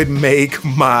 that would make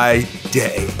my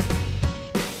day.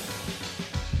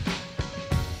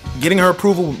 Getting her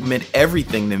approval meant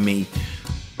everything to me.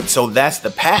 So that's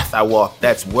the path I walked.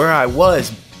 That's where I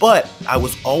was. But I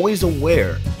was always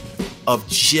aware of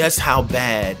just how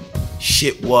bad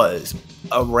shit was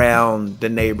around the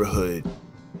neighborhood.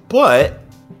 But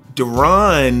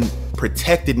Deron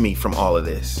protected me from all of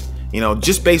this. You know,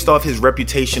 just based off his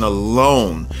reputation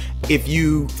alone. If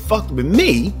you fucked with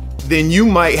me, then you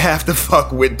might have to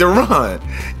fuck with Deron.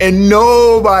 And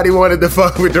nobody wanted to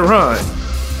fuck with Deron.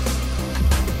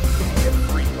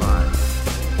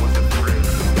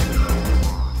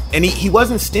 And he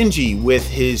wasn't stingy with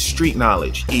his street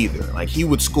knowledge either. Like, he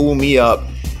would school me up.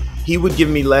 He would give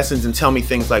me lessons and tell me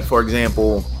things like, for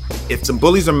example, if some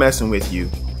bullies are messing with you,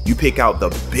 you pick out the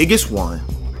biggest one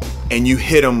and you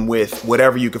hit them with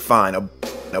whatever you could find.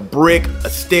 A brick, a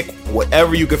stick,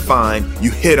 whatever you could find,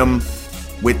 you hit them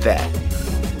with that.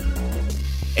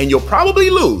 And you'll probably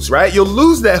lose, right? You'll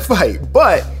lose that fight,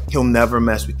 but he'll never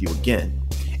mess with you again.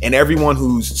 And everyone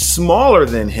who's smaller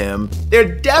than him,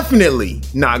 they're definitely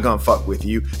not gonna fuck with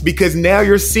you, because now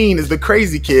you're seen as the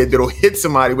crazy kid that'll hit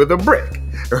somebody with a brick,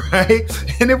 right?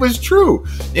 And it was true.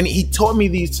 And he taught me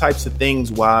these types of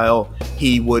things while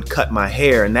he would cut my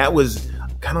hair. And that was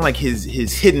kind of like his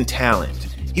hidden talent.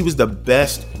 He was the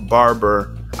best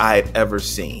barber I've ever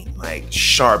seen. Like,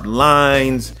 sharp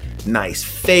lines, nice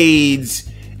fades.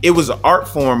 It was an art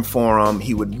form for him.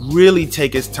 He would really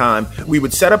take his time. We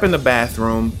would set up in the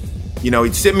bathroom. You know,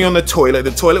 he'd sit me on the toilet.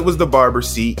 The toilet was the barber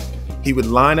seat. He would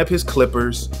line up his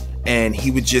clippers and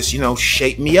he would just,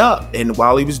 shape me up. And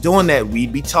while he was doing that,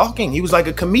 we'd be talking. He was like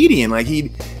a comedian. Like,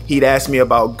 he'd ask me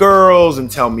about girls and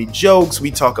tell me jokes.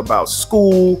 We'd talk about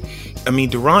school. I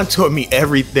mean, Deron taught me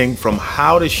everything from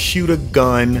how to shoot a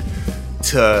gun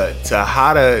to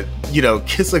how to,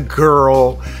 kiss a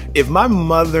girl. If my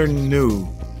mother knew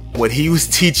what he was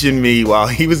teaching me while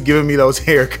he was giving me those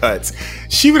haircuts,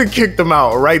 she would have kicked him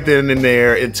out right then and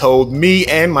there and told me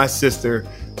and my sister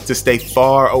to stay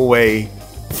far away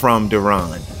from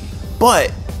Deron.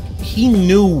 But he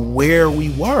knew where we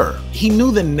were. He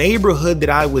knew the neighborhood that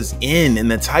I was in and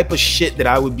the type of shit that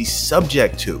I would be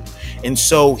subject to. And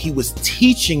so he was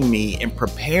teaching me and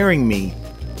preparing me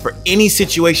for any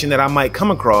situation that I might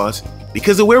come across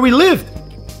because of where we lived.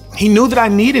 He knew that I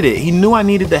needed it. He knew I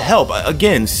needed the help.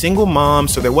 Again, single mom,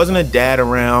 so there wasn't a dad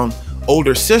around,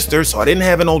 older sister, so I didn't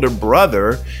have an older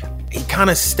brother. He kind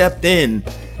of stepped in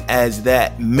as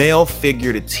that male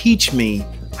figure to teach me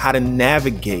how to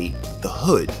navigate the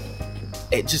hood.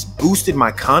 It just boosted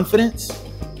my confidence,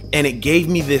 and it gave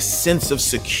me this sense of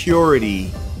security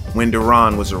when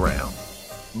Deron was around.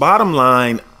 Bottom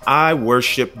line, I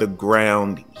worshiped the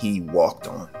ground he walked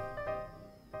on.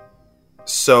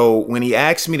 So when he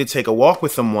asked me to take a walk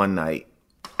with him one night,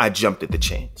 I jumped at the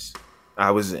chance.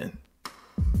 I was in.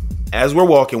 As we're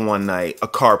walking one night, a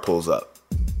car pulls up.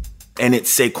 And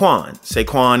it's Saquon.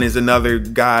 Saquon is another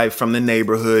guy from the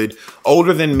neighborhood,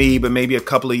 older than me, but maybe a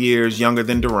couple of years younger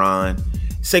than Deron.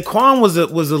 Saquon was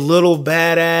a little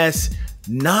badass,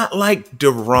 not like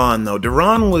Deron, though.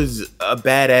 Deron was a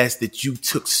badass that you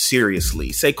took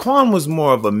seriously. Saquon was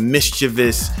more of a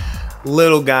mischievous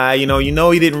little guy. He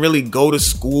didn't really go to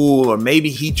school, or maybe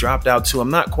he dropped out too.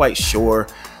 I'm not quite sure.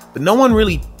 But no one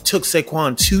really took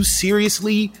Saquon too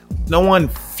seriously. No one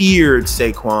feared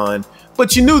Saquon.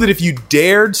 But you knew that if you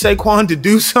dared Saquon to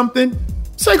do something,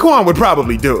 Saquon would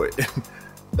probably do it.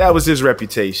 That was his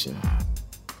reputation.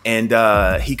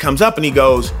 And he comes up and he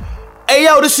goes, "Hey,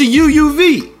 yo, this is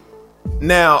UUV."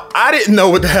 Now, I didn't know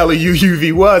what the hell a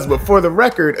UUV was, but for the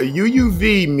record, a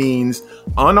UUV means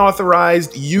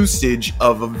unauthorized usage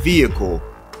of a vehicle,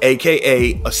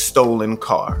 aka a stolen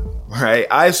car, right?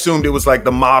 I assumed it was like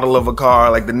the model of a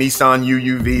car, like the Nissan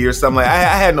UUV or something like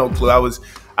that. I had no clue.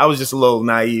 I was just a little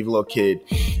naive little kid.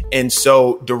 And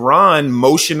so Duran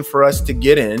motioned for us to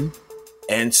get in.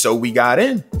 And so we got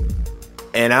in.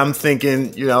 And I'm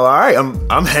thinking, all right,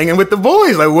 I'm hanging with the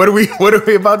boys. Like, what are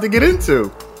we about to get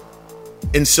into?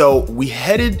 And so we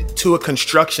headed to a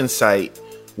construction site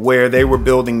where they were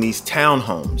building these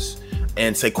townhomes.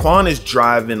 And Saquon is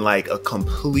driving like a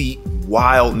complete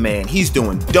wild man. He's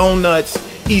doing donuts.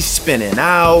 He's spinning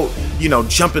out,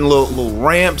 jumping little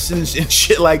ramps and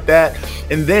shit like that.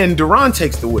 And then Duran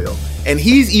takes the wheel. And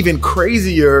he's even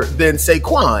crazier than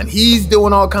Saquon. He's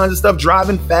doing all kinds of stuff,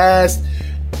 driving fast.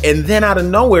 And then out of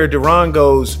nowhere, Duran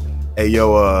goes, hey,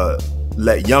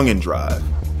 let Youngin drive.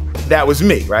 That was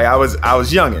me, right? I was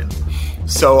Youngin.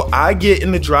 So I get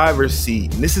in the driver's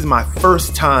seat, and this is my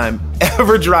first time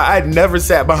ever drive. I'd never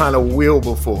sat behind a wheel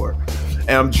before.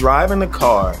 And I'm driving the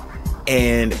car,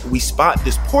 and we spot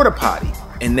this porta potty,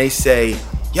 and they say,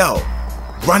 yo,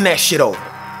 run that shit over.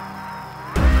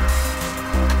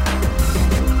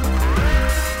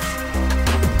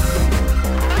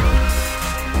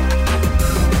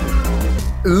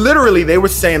 Literally, they were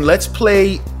saying, let's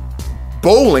play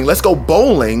bowling. Let's go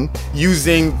bowling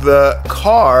using the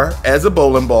car as a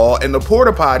bowling ball and the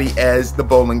porta potty as the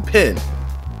bowling pin.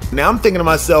 Now I'm thinking to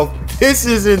myself, this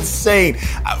is insane.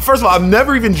 First of all, I've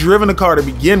never even driven a car to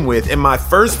begin with. And my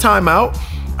first time out,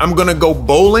 I'm going to go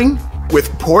bowling with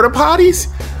porta potties?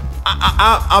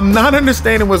 I'm not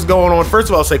understanding what's going on. First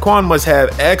of all, Saquon must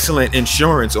have excellent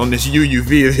insurance on this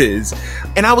UUV of his.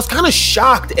 And I was kind of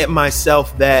shocked at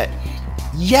myself that,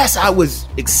 yes, I was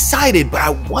excited, but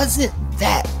I wasn't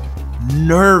that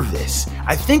nervous.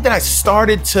 I think that I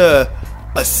started to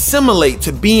assimilate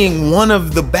to being one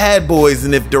of the bad boys.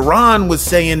 And if Duran was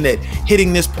saying that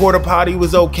hitting this porta potty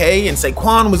was okay and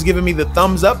Saquon was giving me the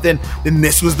thumbs up, then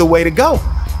this was the way to go.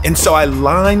 And so I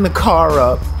lined the car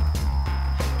up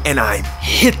and I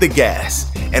hit the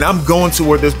gas and I'm going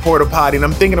toward this porta potty and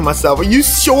I'm thinking to myself, are you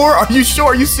sure? Are you sure?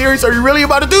 Are you serious? Are you really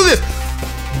about to do this?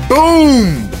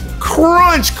 Boom!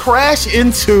 Crunch! Crash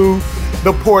into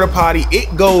the porta potty.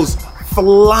 It goes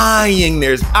flying.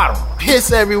 There's,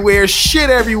 piss everywhere, shit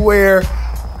everywhere.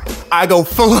 I go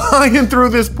flying through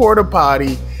this porta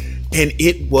potty and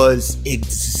it was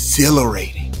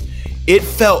exhilarating. It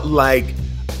felt like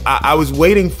I was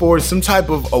waiting for some type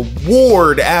of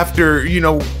award after,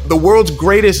 the world's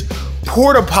greatest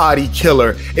porta potty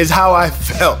killer is how I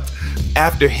felt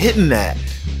after hitting that.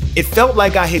 It felt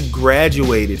like I had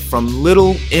graduated from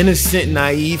little innocent,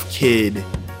 naive kid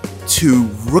to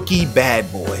rookie bad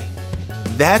boy.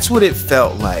 That's what it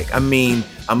felt like. I mean,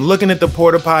 I'm looking at the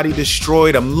porta potty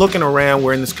destroyed. I'm looking around.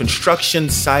 We're in this construction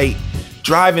site,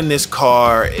 driving this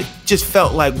car. It just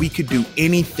felt like we could do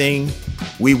anything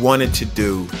we wanted to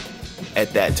do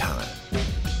at that time.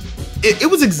 It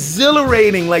was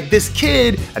exhilarating. Like, this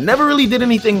kid, I never really did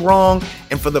anything wrong.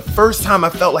 And for the first time, I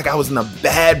felt like I was in a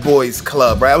bad boys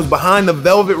club, right? I was behind the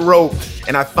velvet rope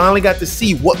and I finally got to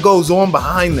see what goes on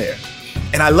behind there.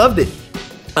 And I loved it.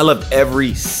 I loved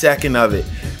every second of it.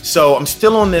 So I'm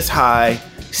still on this high.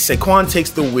 Saquon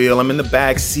takes the wheel. I'm in the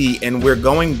back seat and we're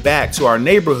going back to our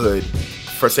neighborhood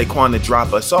for Saquon to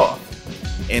drop us off.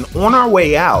 And on our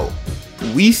way out,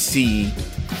 we see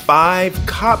 5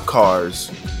 cop cars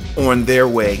on their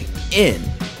way in.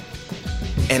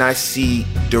 And I see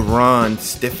Duran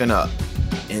stiffen up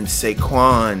and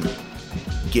Saquon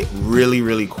get really,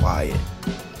 really quiet.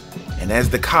 And as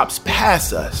the cops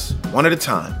pass us, one at a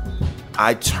time,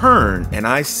 I turn and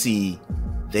I see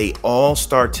they all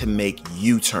start to make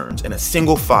U-turns in a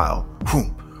single file.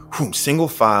 Single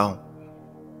file.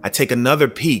 I take another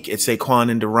peek at Saquon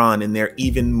and Duran and they're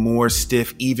even more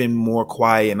stiff, even more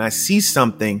quiet. And I see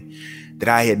something that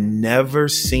I had never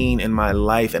seen in my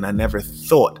life and I never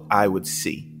thought I would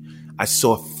see. I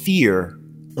saw fear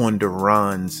on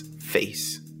Duran's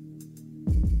face.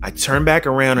 I turn back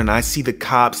around and I see the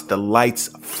cops, the lights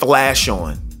flash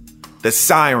on, the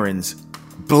sirens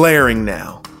blaring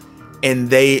now, and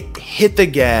they hit the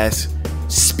gas,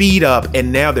 speed up,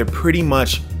 and now they're pretty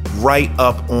much right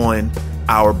up on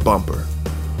our bumper.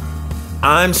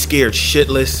 I'm scared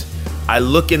shitless. I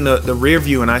look in the rear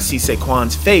view and I see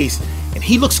Saquon's face and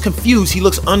he looks confused. He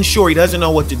looks unsure. He doesn't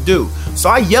know what to do. So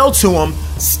I yell to him,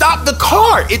 stop the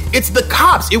car. It's the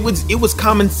cops. It was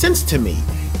common sense to me.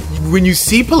 When you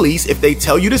see police, if they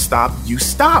tell you to stop, you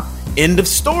stop. End of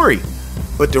story.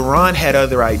 But Duran had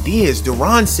other ideas.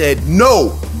 Duran said,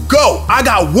 no, go. I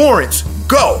got warrants.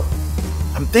 Go.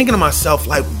 I'm thinking to myself,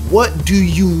 like, what do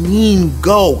you mean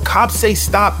go? Cops say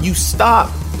stop, you stop.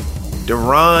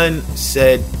 Duran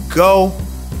said, go.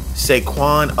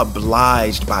 Saquon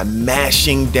obliged by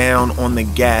mashing down on the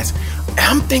gas.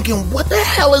 I'm thinking, what the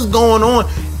hell is going on?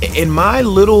 In my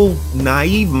little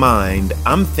naive mind,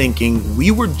 I'm thinking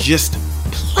we were just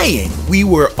playing. We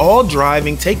were all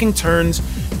driving, taking turns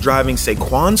driving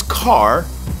Saquon's car,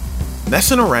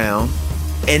 messing around,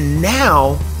 and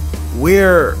now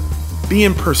we're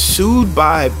being pursued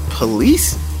by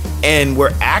police and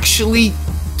we're actually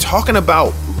talking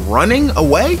about running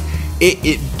away.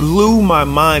 It blew my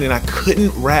mind and I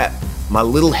couldn't wrap my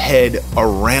little head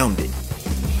around it.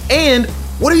 And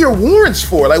what are your warrants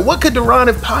for? Like, what could Deron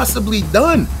have possibly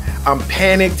done? I'm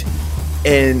panicked,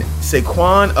 and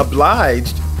Saquon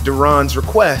obliged Deron's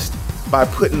request by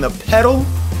putting the pedal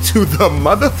to the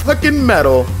motherfucking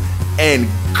metal and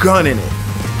gunning it.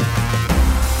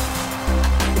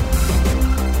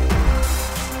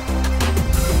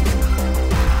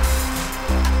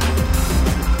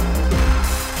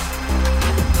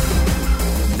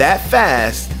 That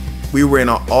fast, we were in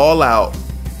an all-out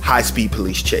high-speed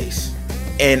police chase.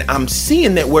 And I'm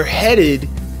seeing that we're headed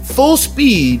full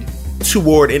speed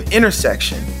toward an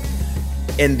intersection.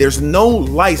 And there's no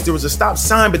lights. There was a stop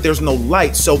sign, but there's no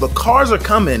lights. So the cars are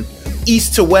coming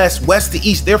east to west, west to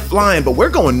east. They're flying, but we're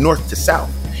going north to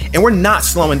south. And we're not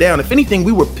slowing down. If anything,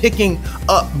 we were picking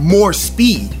up more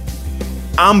speed.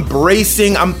 I'm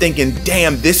bracing. I'm thinking,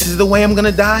 damn, this is the way I'm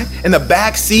gonna die? In the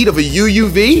back seat of a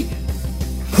UUV?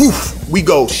 Woof, we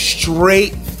go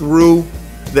straight through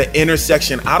the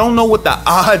intersection. I don't know what the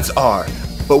odds are,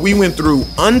 but we went through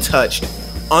untouched,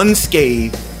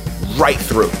 unscathed, right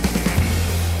through.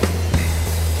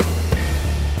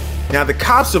 Now the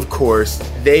cops, of course,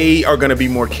 they are gonna be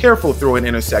more careful through an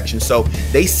intersection. So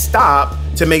they stop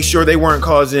to make sure they weren't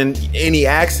causing any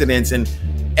accidents. And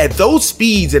at those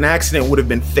speeds, an accident would have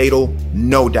been fatal,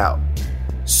 no doubt.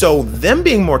 So them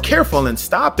being more careful and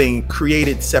stopping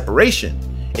created separation.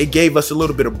 It gave us a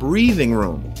little bit of breathing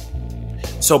room.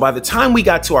 So by the time we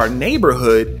got to our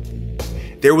neighborhood,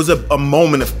 there was a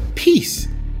moment of peace.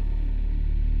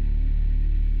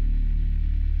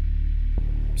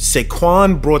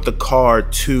 Saquon brought the car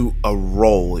to a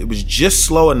roll. It was just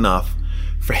slow enough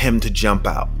for him to jump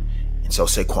out. And so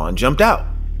Saquon jumped out.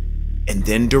 And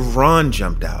then Deron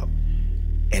jumped out.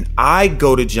 And I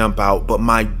go to jump out, but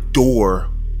my door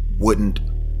wouldn't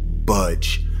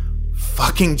budge.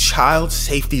 Fucking child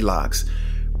safety locks.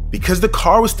 Because the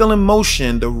car was still in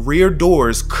motion, the rear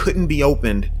doors couldn't be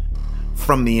opened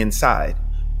from the inside.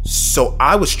 So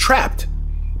I was trapped.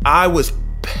 I was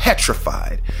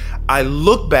petrified. I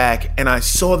looked back and I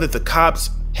saw that the cops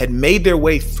had made their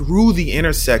way through the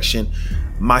intersection.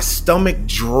 My stomach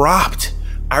dropped.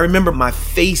 I remember my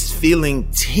face feeling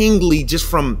tingly just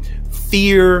from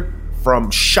fear, from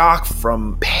shock,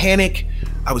 from panic.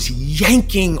 I was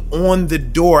yanking on the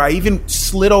door. I even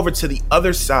slid over to the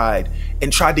other side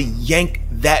and tried to yank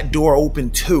that door open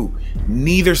too.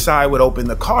 Neither side would open.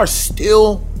 The car's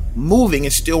still moving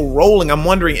and still rolling. I'm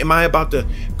wondering, am I about to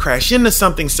crash into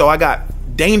something? So I got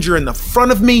danger in the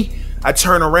front of me. I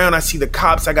turn around, I see the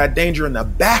cops. I got danger in the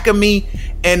back of me,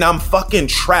 and I'm fucking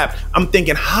trapped. I'm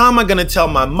thinking, how am I gonna tell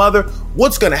my mother?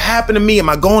 What's gonna happen to me? Am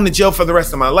I going to jail for the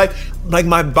rest of my life? Like,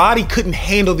 my body couldn't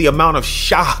handle the amount of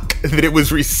shock that it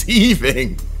was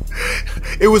receiving.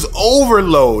 It was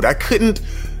overload. I couldn't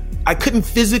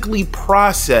physically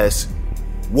process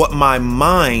what my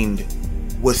mind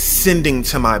was sending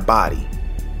to my body.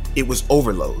 It was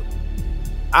overload.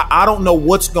 I don't know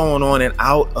what's going on, and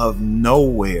out of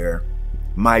nowhere,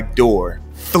 my door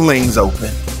flings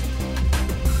open.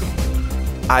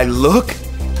 I look,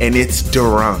 and it's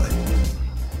Deron.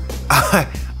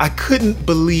 I couldn't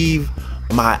believe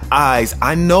my eyes.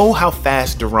 I know how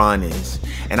fast Deron is,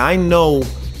 and I know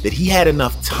that he had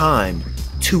enough time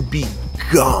to be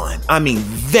gone. I mean,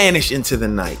 vanish into the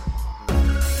night.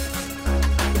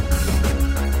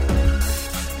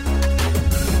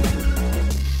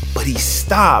 But he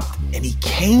stopped and he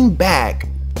came back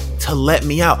to let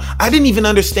me out. I didn't even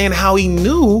understand how he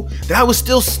knew that I was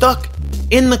still stuck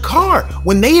in the car.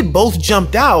 When they had both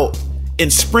jumped out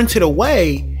and sprinted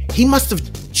away, he must have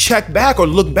checked back or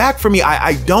looked back for me.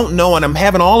 I don't know. And I'm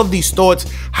having all of these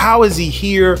thoughts. How is he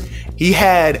here? He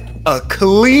had a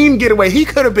clean getaway. He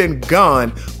could have been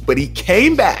gone, but he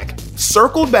came back,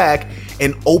 circled back,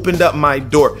 and opened up my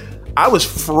door. I was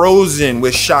frozen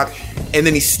with shock. And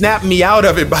then he snapped me out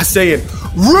of it by saying,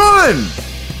 "Run!"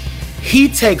 He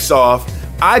takes off.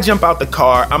 I jump out the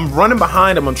car. I'm running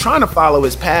behind him. I'm trying to follow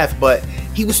his path, but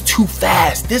he was too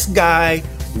fast. This guy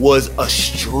was a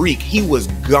streak. He was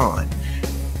gone.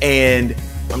 And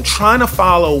I'm trying to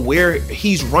follow where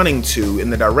he's running to in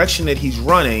the direction that he's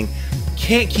running.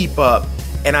 Can't keep up.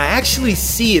 And I actually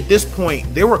see at this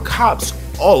point, there were cops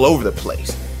all over the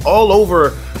place, all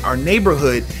over our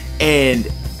neighborhood. And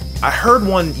I heard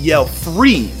one yell,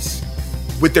 "Freeze,"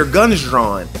 with their guns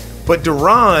drawn. But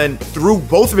Deron threw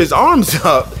both of his arms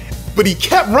up, but he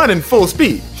kept running full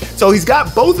speed. So he's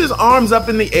got both his arms up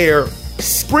in the air,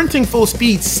 sprinting full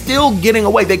speed, still getting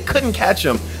away. They couldn't catch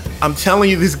him. I'm telling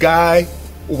you, this guy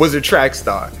was a track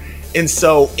star. And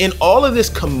so in all of this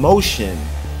commotion,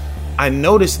 I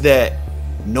noticed that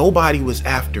nobody was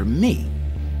after me.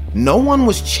 No one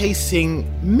was chasing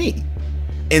me.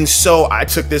 And so I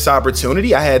took this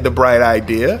opportunity. I had the bright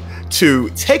idea to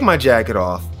take my jacket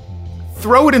off,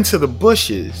 throw it into the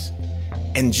bushes,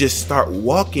 and just start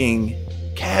walking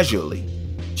casually,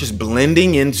 just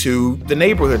blending into the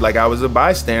neighborhood like I was a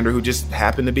bystander who just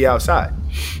happened to be outside.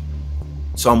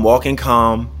 So I'm walking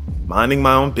calm, minding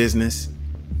my own business,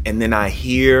 and then I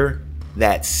hear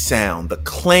that sound, the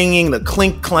clanging, the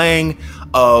clink clang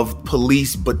of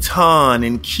police baton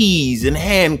and keys and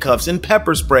handcuffs and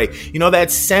pepper spray. You know, that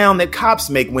sound that cops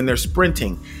make when they're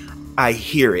sprinting. I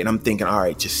hear it and I'm thinking, all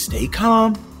right, just stay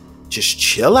calm, just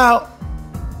chill out.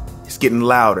 It's getting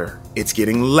louder. It's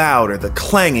getting louder. The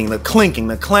clanging, the clinking,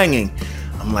 the clanging.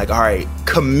 I'm like, all right,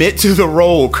 commit to the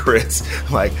role, Chris.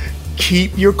 Like,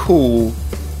 keep your cool,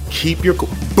 keep your cool.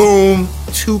 Boom,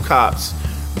 2 cops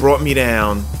brought me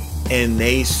down. And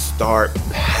they start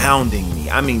pounding me.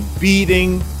 I mean,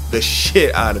 beating the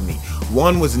shit out of me.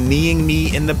 One was kneeing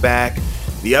me in the back.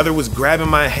 The other was grabbing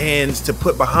my hands to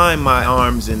put behind my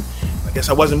arms. And I guess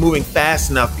I wasn't moving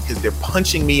fast enough because they're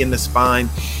punching me in the spine.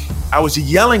 I was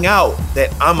yelling out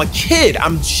that I'm a kid.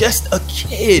 I'm just a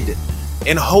kid,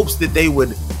 in hopes that they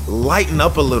would lighten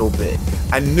up a little bit.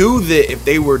 I knew that if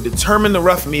they were determined to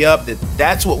rough me up,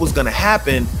 that's what was going to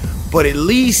happen. But at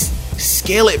least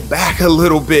scale it back a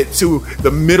little bit to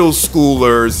the middle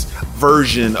schoolers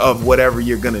version of whatever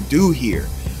you're gonna do here.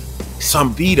 So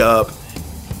I'm beat up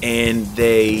and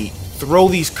they throw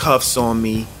these cuffs on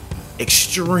me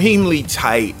extremely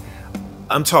tight.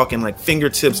 I'm talking like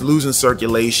fingertips losing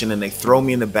circulation, and they throw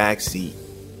me in the back seat.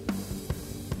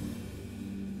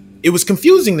 It was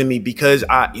confusing to me because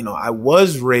I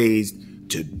was raised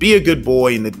to be a good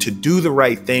boy and to do the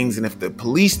right things. And if the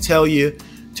police tell you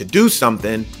to do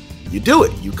something, you do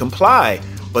it, you comply.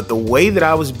 But the way that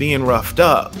I was being roughed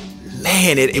up,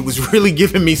 man, it was really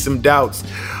giving me some doubts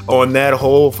on that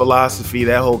whole philosophy,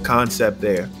 that whole concept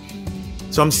there.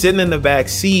 So I'm sitting in the back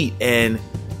seat and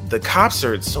the cops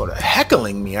are sort of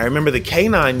heckling me. I remember the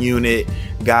K9 unit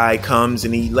guy comes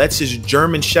and he lets his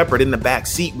German Shepherd in the back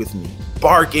seat with me,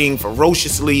 barking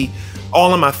ferociously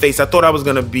all in my face. I thought I was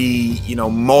gonna be,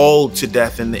 mauled to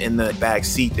death in the back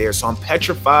seat there. So I'm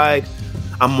petrified.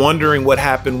 I'm wondering what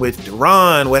happened with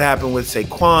Deron, what happened with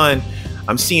Saquon.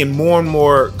 I'm seeing more and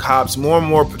more cops, more and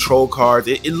more patrol cars.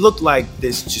 It looked like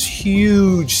this just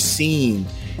huge scene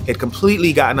had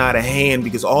completely gotten out of hand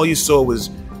because all you saw was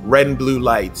red and blue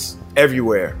lights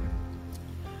everywhere.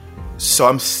 So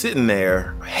I'm sitting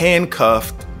there,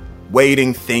 handcuffed,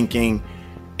 waiting, thinking,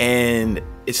 and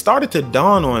it started to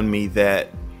dawn on me that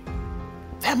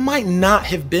might not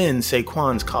have been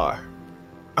Saquon's car.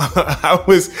 I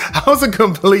was a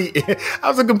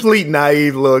complete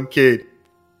naive little kid.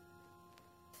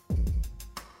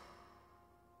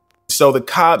 So the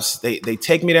cops, they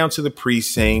take me down to the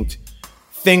precinct,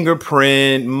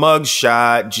 fingerprint,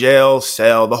 mugshot, jail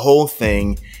cell, the whole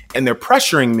thing. And they're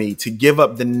pressuring me to give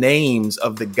up the names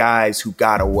of the guys who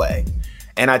got away.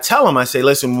 And I tell them, I say,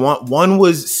 listen, one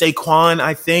was Saquon,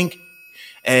 I think.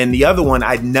 And the other one,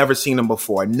 I'd never seen him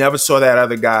before. I never saw that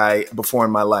other guy before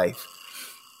in my life.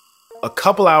 A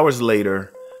couple hours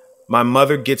later, my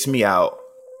mother gets me out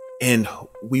and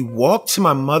we walk to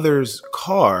my mother's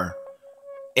car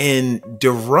and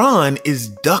Deron is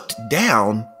ducked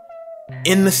down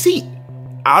in the seat,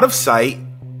 out of sight,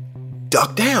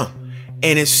 ducked down.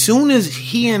 And as soon as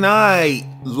he and I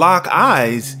lock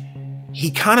eyes, he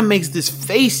kind of makes this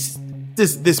face,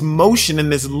 this motion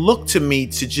and this look to me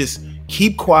to just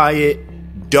keep quiet,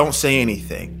 don't say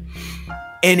anything.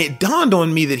 And it dawned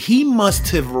on me that he must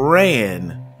have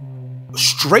ran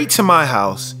straight to my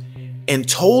house and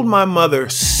told my mother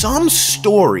some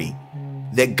story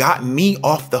that got me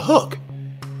off the hook.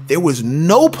 There was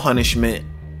no punishment,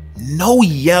 no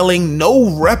yelling,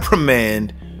 no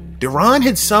reprimand. Deron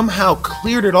had somehow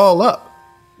cleared it all up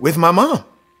with my mom.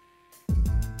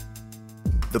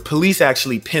 The police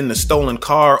actually pinned the stolen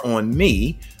car on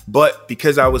me, but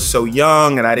because I was so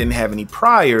young and I didn't have any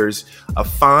priors, a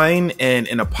fine and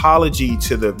an apology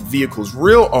to the vehicle's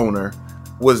real owner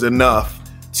was enough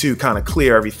to kind of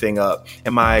clear everything up.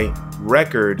 And my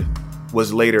record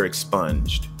was later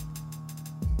expunged.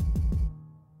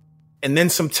 And then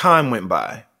some time went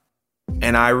by.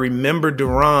 And I remember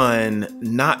Deron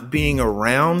not being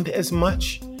around as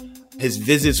much. His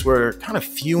visits were kind of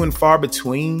few and far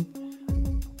between.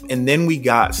 And then we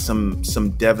got some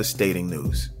devastating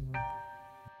news.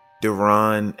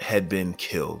 Deron had been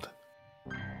killed.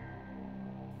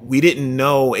 We didn't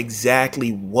know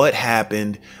exactly what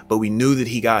happened, but we knew that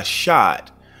he got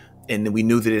shot, and we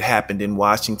knew that it happened in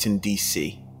Washington,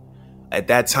 D.C. At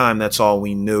that time, that's all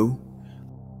we knew.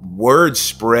 Word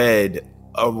spread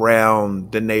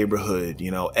around the neighborhood.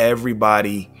 You know,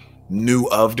 everybody knew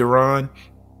of Deron,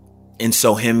 and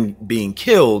so him being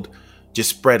killed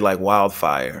just spread like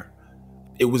wildfire.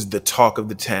 It was the talk of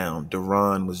the town.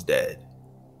 Deron was dead.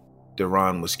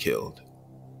 Deron was killed.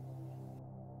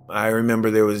 I remember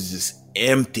there was this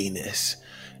emptiness.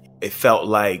 It felt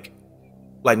like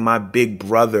my big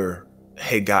brother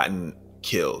had gotten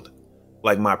killed.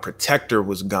 Like my protector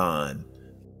was gone.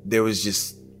 There was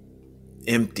just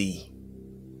empty,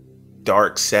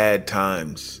 dark, sad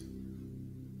times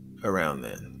around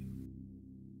then.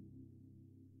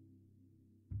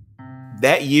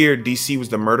 That year, DC was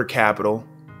the murder capital,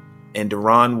 and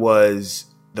Deron was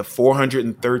the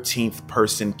 413th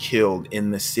person killed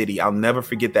in the city. I'll never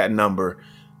forget that number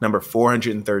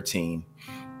 413.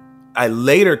 I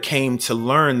later came to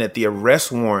learn that the arrest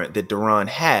warrant that Deron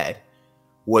had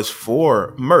was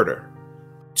for murder.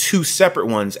 2 separate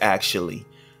ones, actually.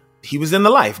 He was in the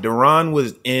life. Deron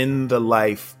was in the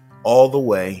life all the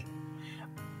way.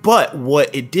 But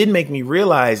what it did make me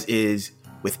realize is,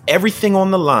 with everything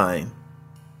on the line,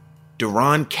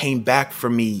 Deron came back for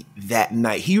me that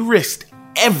night. He risked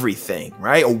everything,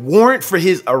 right? A warrant for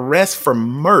his arrest for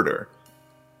murder,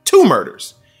 2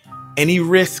 murders. And he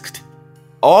risked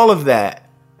all of that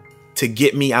to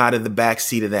get me out of the back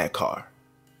seat of that car.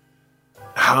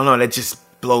 I don't know, that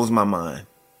just blows my mind.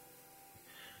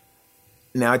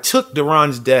 Now, I took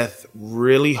Deron's death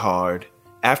really hard.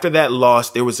 After that loss,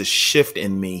 there was a shift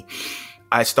in me.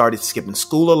 I started skipping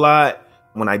school a lot.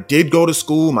 When I did go to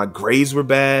school, my grades were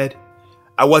bad.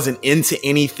 I wasn't into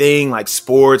anything like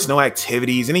sports, no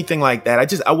activities, anything like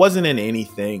that. I wasn't in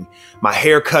anything. My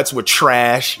haircuts were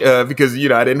trash because, I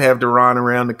didn't have Deron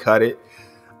around to cut it.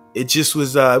 It just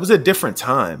was, it was a different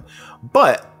time.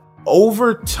 But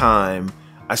over time,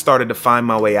 I started to find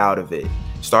my way out of it.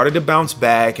 Started to bounce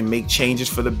back and make changes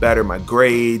for the better. My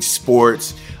grades,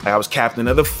 sports. I was captain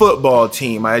of the football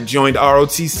team. I had joined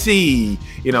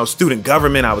ROTC, student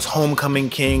government. I was homecoming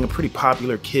king, a pretty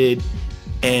popular kid.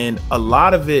 And a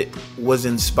lot of it was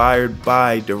inspired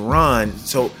by Deron.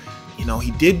 So, he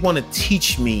did want to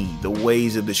teach me the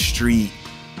ways of the street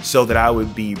so that I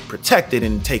would be protected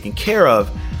and taken care of.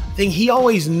 I think he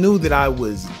always knew that I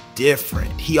was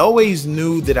different. He always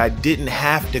knew that I didn't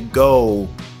have to go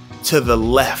to the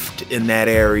left in that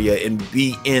area and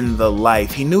be in the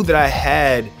life. He knew that I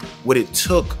had what it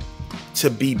took to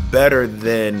be better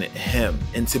than him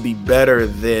and to be better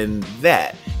than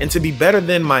that and to be better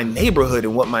than my neighborhood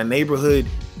and what my neighborhood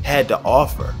had to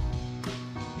offer.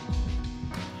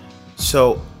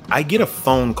 So I get a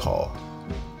phone call.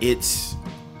 It's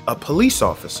a police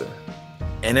officer.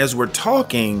 And as we're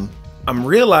talking, I'm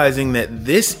realizing that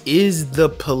this is the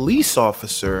police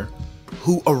officer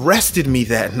who arrested me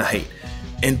that night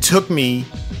and took me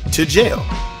to jail.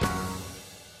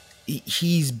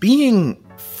 He's being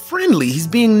friendly. He's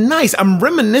being nice. I'm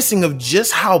reminiscing of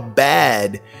just how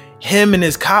bad him and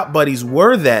his cop buddies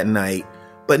were that night.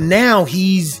 But now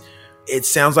it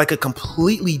sounds like a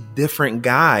completely different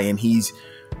guy, and he's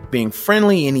being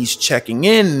friendly and he's checking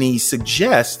in, and he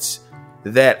suggests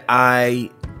that I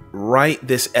write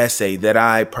this essay, that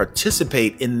I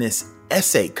participate in this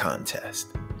essay contest.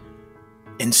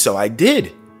 And so I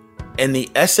did. And the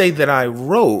essay that I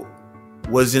wrote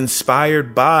was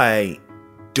inspired by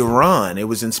Deron. It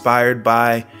was inspired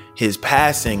by his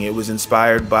passing. It was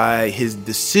inspired by his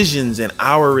decisions and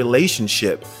our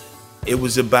relationship. It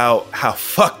was about how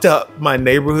fucked up my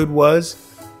neighborhood was.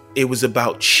 It was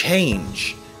about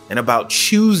change and about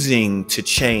choosing to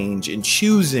change and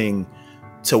choosing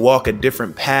to walk a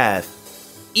different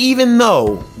path, even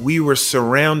though we were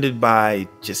surrounded by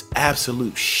just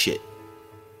absolute shit.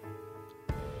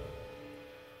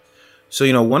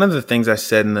 So, one of the things I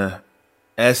said in the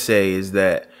essay is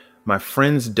that my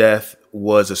friend's death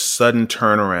was a sudden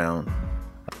turnaround.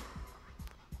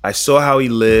 I saw how he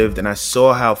lived and I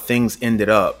saw how things ended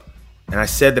up. And I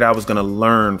said that I was going to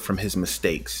learn from his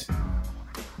mistakes.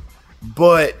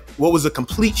 But what was a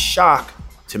complete shock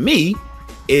to me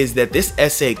is that this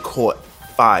essay caught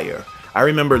fire. I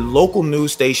remember local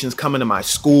news stations coming to my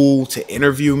school to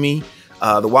interview me.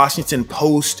 The Washington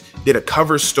Post did a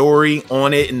cover story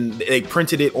on it, and they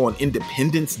printed it on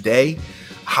Independence Day.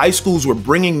 High schools were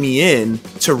bringing me in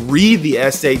to read the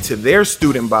essay to their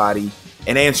student body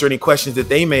and answer any questions that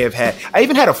they may have had. I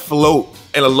even had a float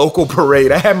in a local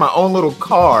parade. I had my own little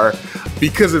car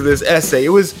because of this essay. It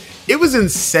was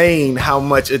insane how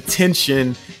much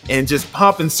attention and just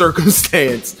pomp and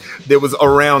circumstance there was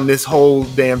around this whole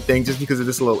damn thing just because of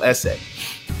this little essay.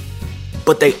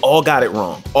 But they all got it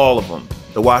wrong, all of them.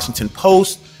 The Washington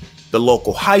Post, the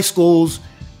local high schools,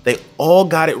 they all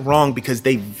got it wrong because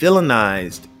they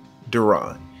villainized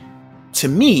Duran. To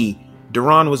me,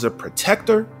 Duran was a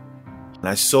protector, and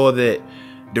I saw that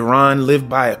Duran lived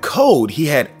by a code. He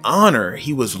had honor,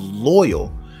 he was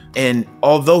loyal, and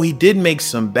although he did make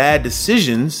some bad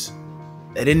decisions,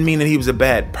 that didn't mean that he was a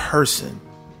bad person.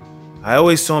 I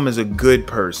always saw him as a good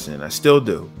person. I still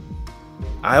do.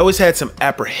 I always had some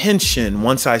apprehension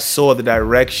once I saw the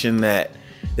direction that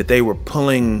they were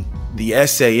pulling the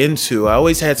essay into. I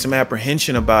always had some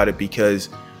apprehension about it because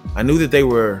I knew that they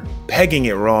were pegging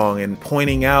it wrong and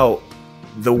pointing out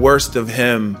the worst of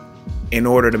him in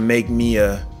order to make me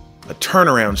a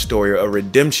turnaround story or a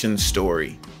redemption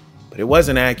story. But it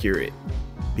wasn't accurate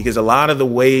because a lot of the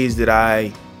ways that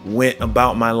I went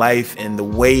about my life and the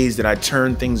ways that I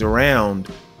turned things around,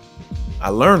 I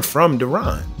learned from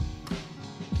Duran.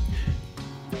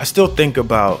 I still think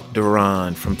about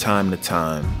Duran from time to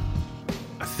time.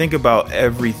 I think about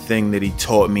everything that he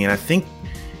taught me, and I think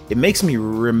it makes me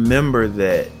remember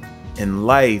that in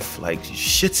life, like,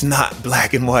 shit's not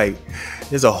black and white.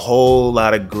 There's a whole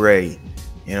lot of gray.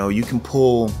 You know, you can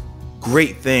pull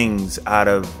great things out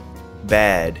of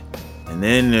bad, and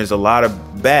then there's a lot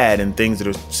of bad and things that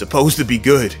are supposed to be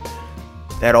good.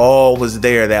 That all was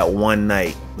there that one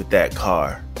night with that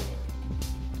car.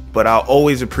 But I'll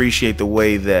always appreciate the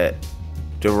way that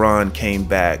Duran came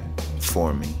back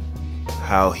for me.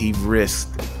 How he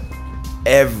risked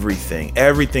everything.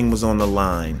 Everything was on the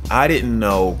line. I didn't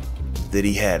know that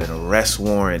he had an arrest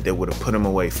warrant that would have put him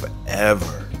away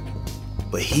forever.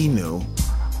 But he knew.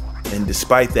 And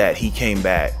despite that, he came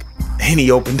back and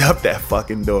he opened up that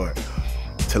fucking door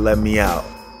to let me out.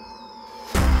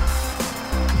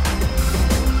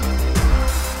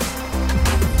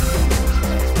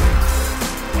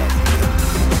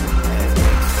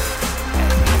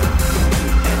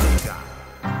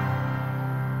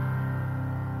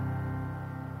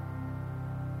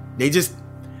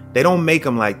 They don't make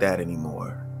them like that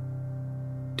anymore.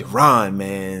 Duran,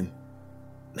 man,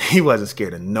 he wasn't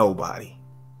scared of nobody.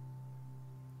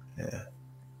 Yeah.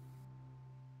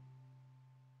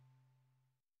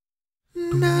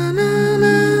 Na, na,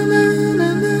 na, na,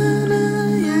 na, na, na,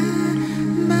 yeah.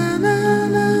 Na, na,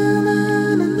 na, na,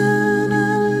 na, na, na,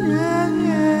 yeah,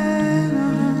 yeah.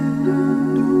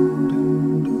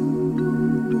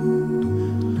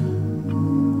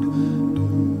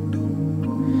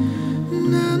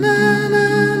 Na, na, na,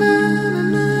 na, na,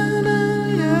 na, na,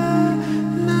 yeah.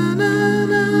 Na, na, na, na,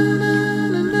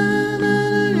 na, na,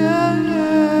 yeah,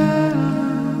 yeah.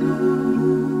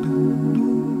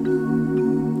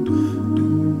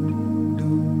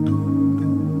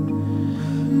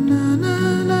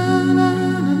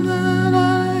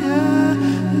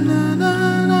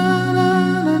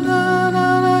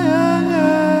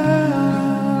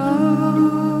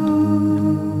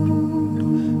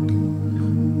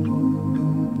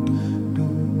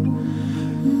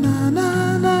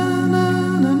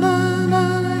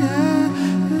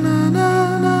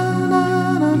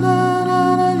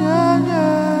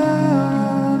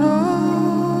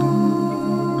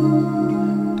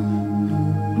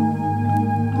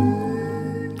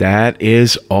 That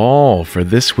is all for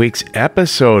this week's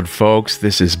episode, folks.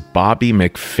 This is Bobby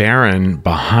McFerrin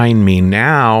behind me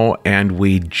now, and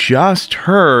we just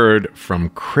heard from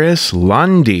Chris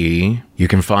Lundy. You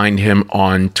can find him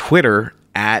on Twitter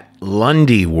at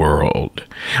Lundy World.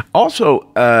 Also,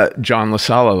 John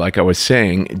LaSala, like I was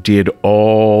saying, did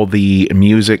all the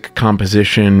music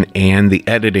composition and the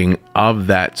editing of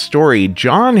that story.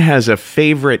 John has a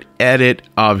favorite edit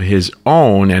of his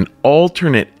own, an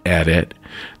alternate edit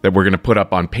that we're going to put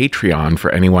up on Patreon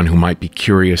for anyone who might be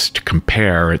curious to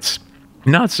compare. It's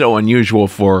not so unusual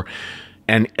for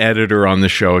an editor on the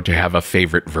show to have a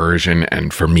favorite version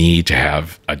and for me to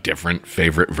have a different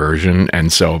favorite version.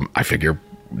 And so I figure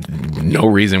no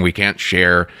reason we can't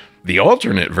share the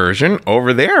alternate version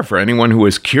over there for anyone who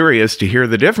is curious to hear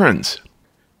the difference.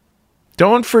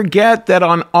 Don't forget that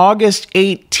on August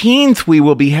 18th, we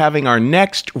will be having our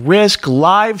next Risk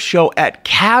live show at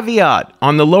Caveat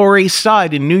on the Lower East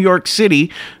Side in New York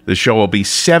City. The show will be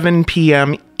 7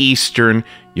 p.m. Eastern.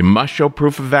 You must show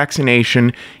proof of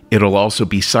vaccination. It'll also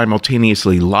be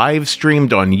simultaneously live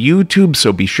streamed on YouTube,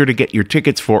 so be sure to get your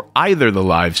tickets for either the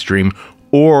live stream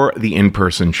or the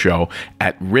in-person show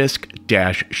at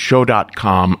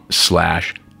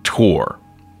risk-show.com/tour.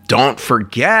 Don't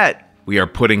forget, we are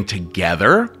putting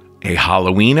together a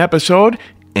Halloween episode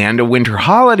and a Winter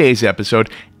Holidays episode,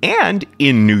 and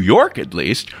in New York at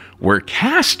least, we're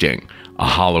casting a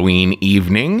Halloween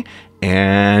evening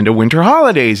and a Winter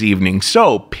Holidays evening.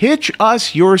 So pitch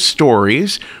us your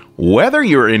stories, whether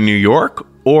you're in New York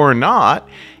or not.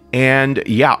 And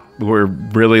yeah, we're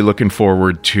really looking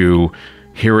forward to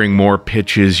hearing more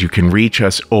pitches. You can reach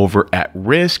us over at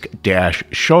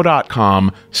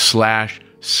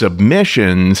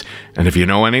risk-show.com/submissions. And if you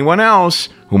know anyone else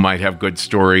who might have good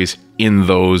stories in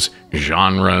those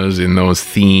genres, in those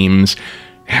themes,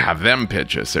 have them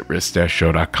pitch us at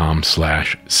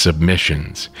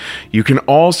risk-show.com/submissions. You can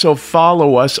also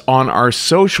follow us on our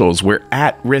socials. We're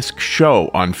at Risk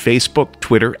Show on Facebook,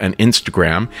 Twitter, and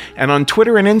Instagram. And on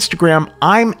Twitter and Instagram,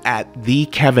 I'm at the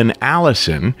Kevin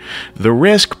Allison. The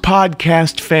Risk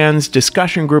Podcast Fans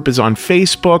discussion group is on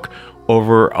Facebook.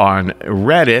 Over on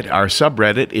Reddit, our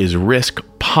subreddit is Risk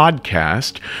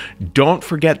Podcast. Don't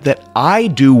forget that I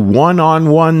do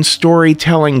one-on-one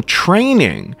storytelling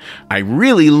training. I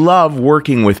really love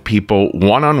working with people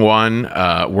one-on-one,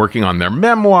 working on their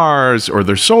memoirs or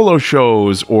their solo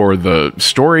shows or the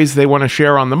stories they want to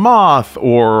share on The Moth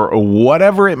or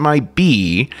whatever it might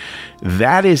be.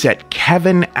 That is at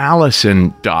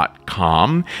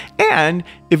kevinallison.com. And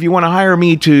if you want to hire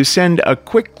me to send a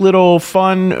quick little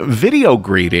fun video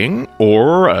greeting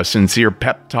or a sincere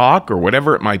pep talk or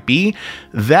whatever it might be,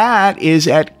 that is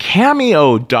at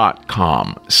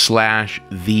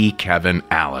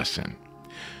cameo.com/thekevinallison.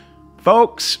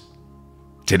 Folks,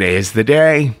 today is the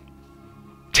day.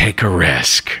 Take a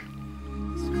risk.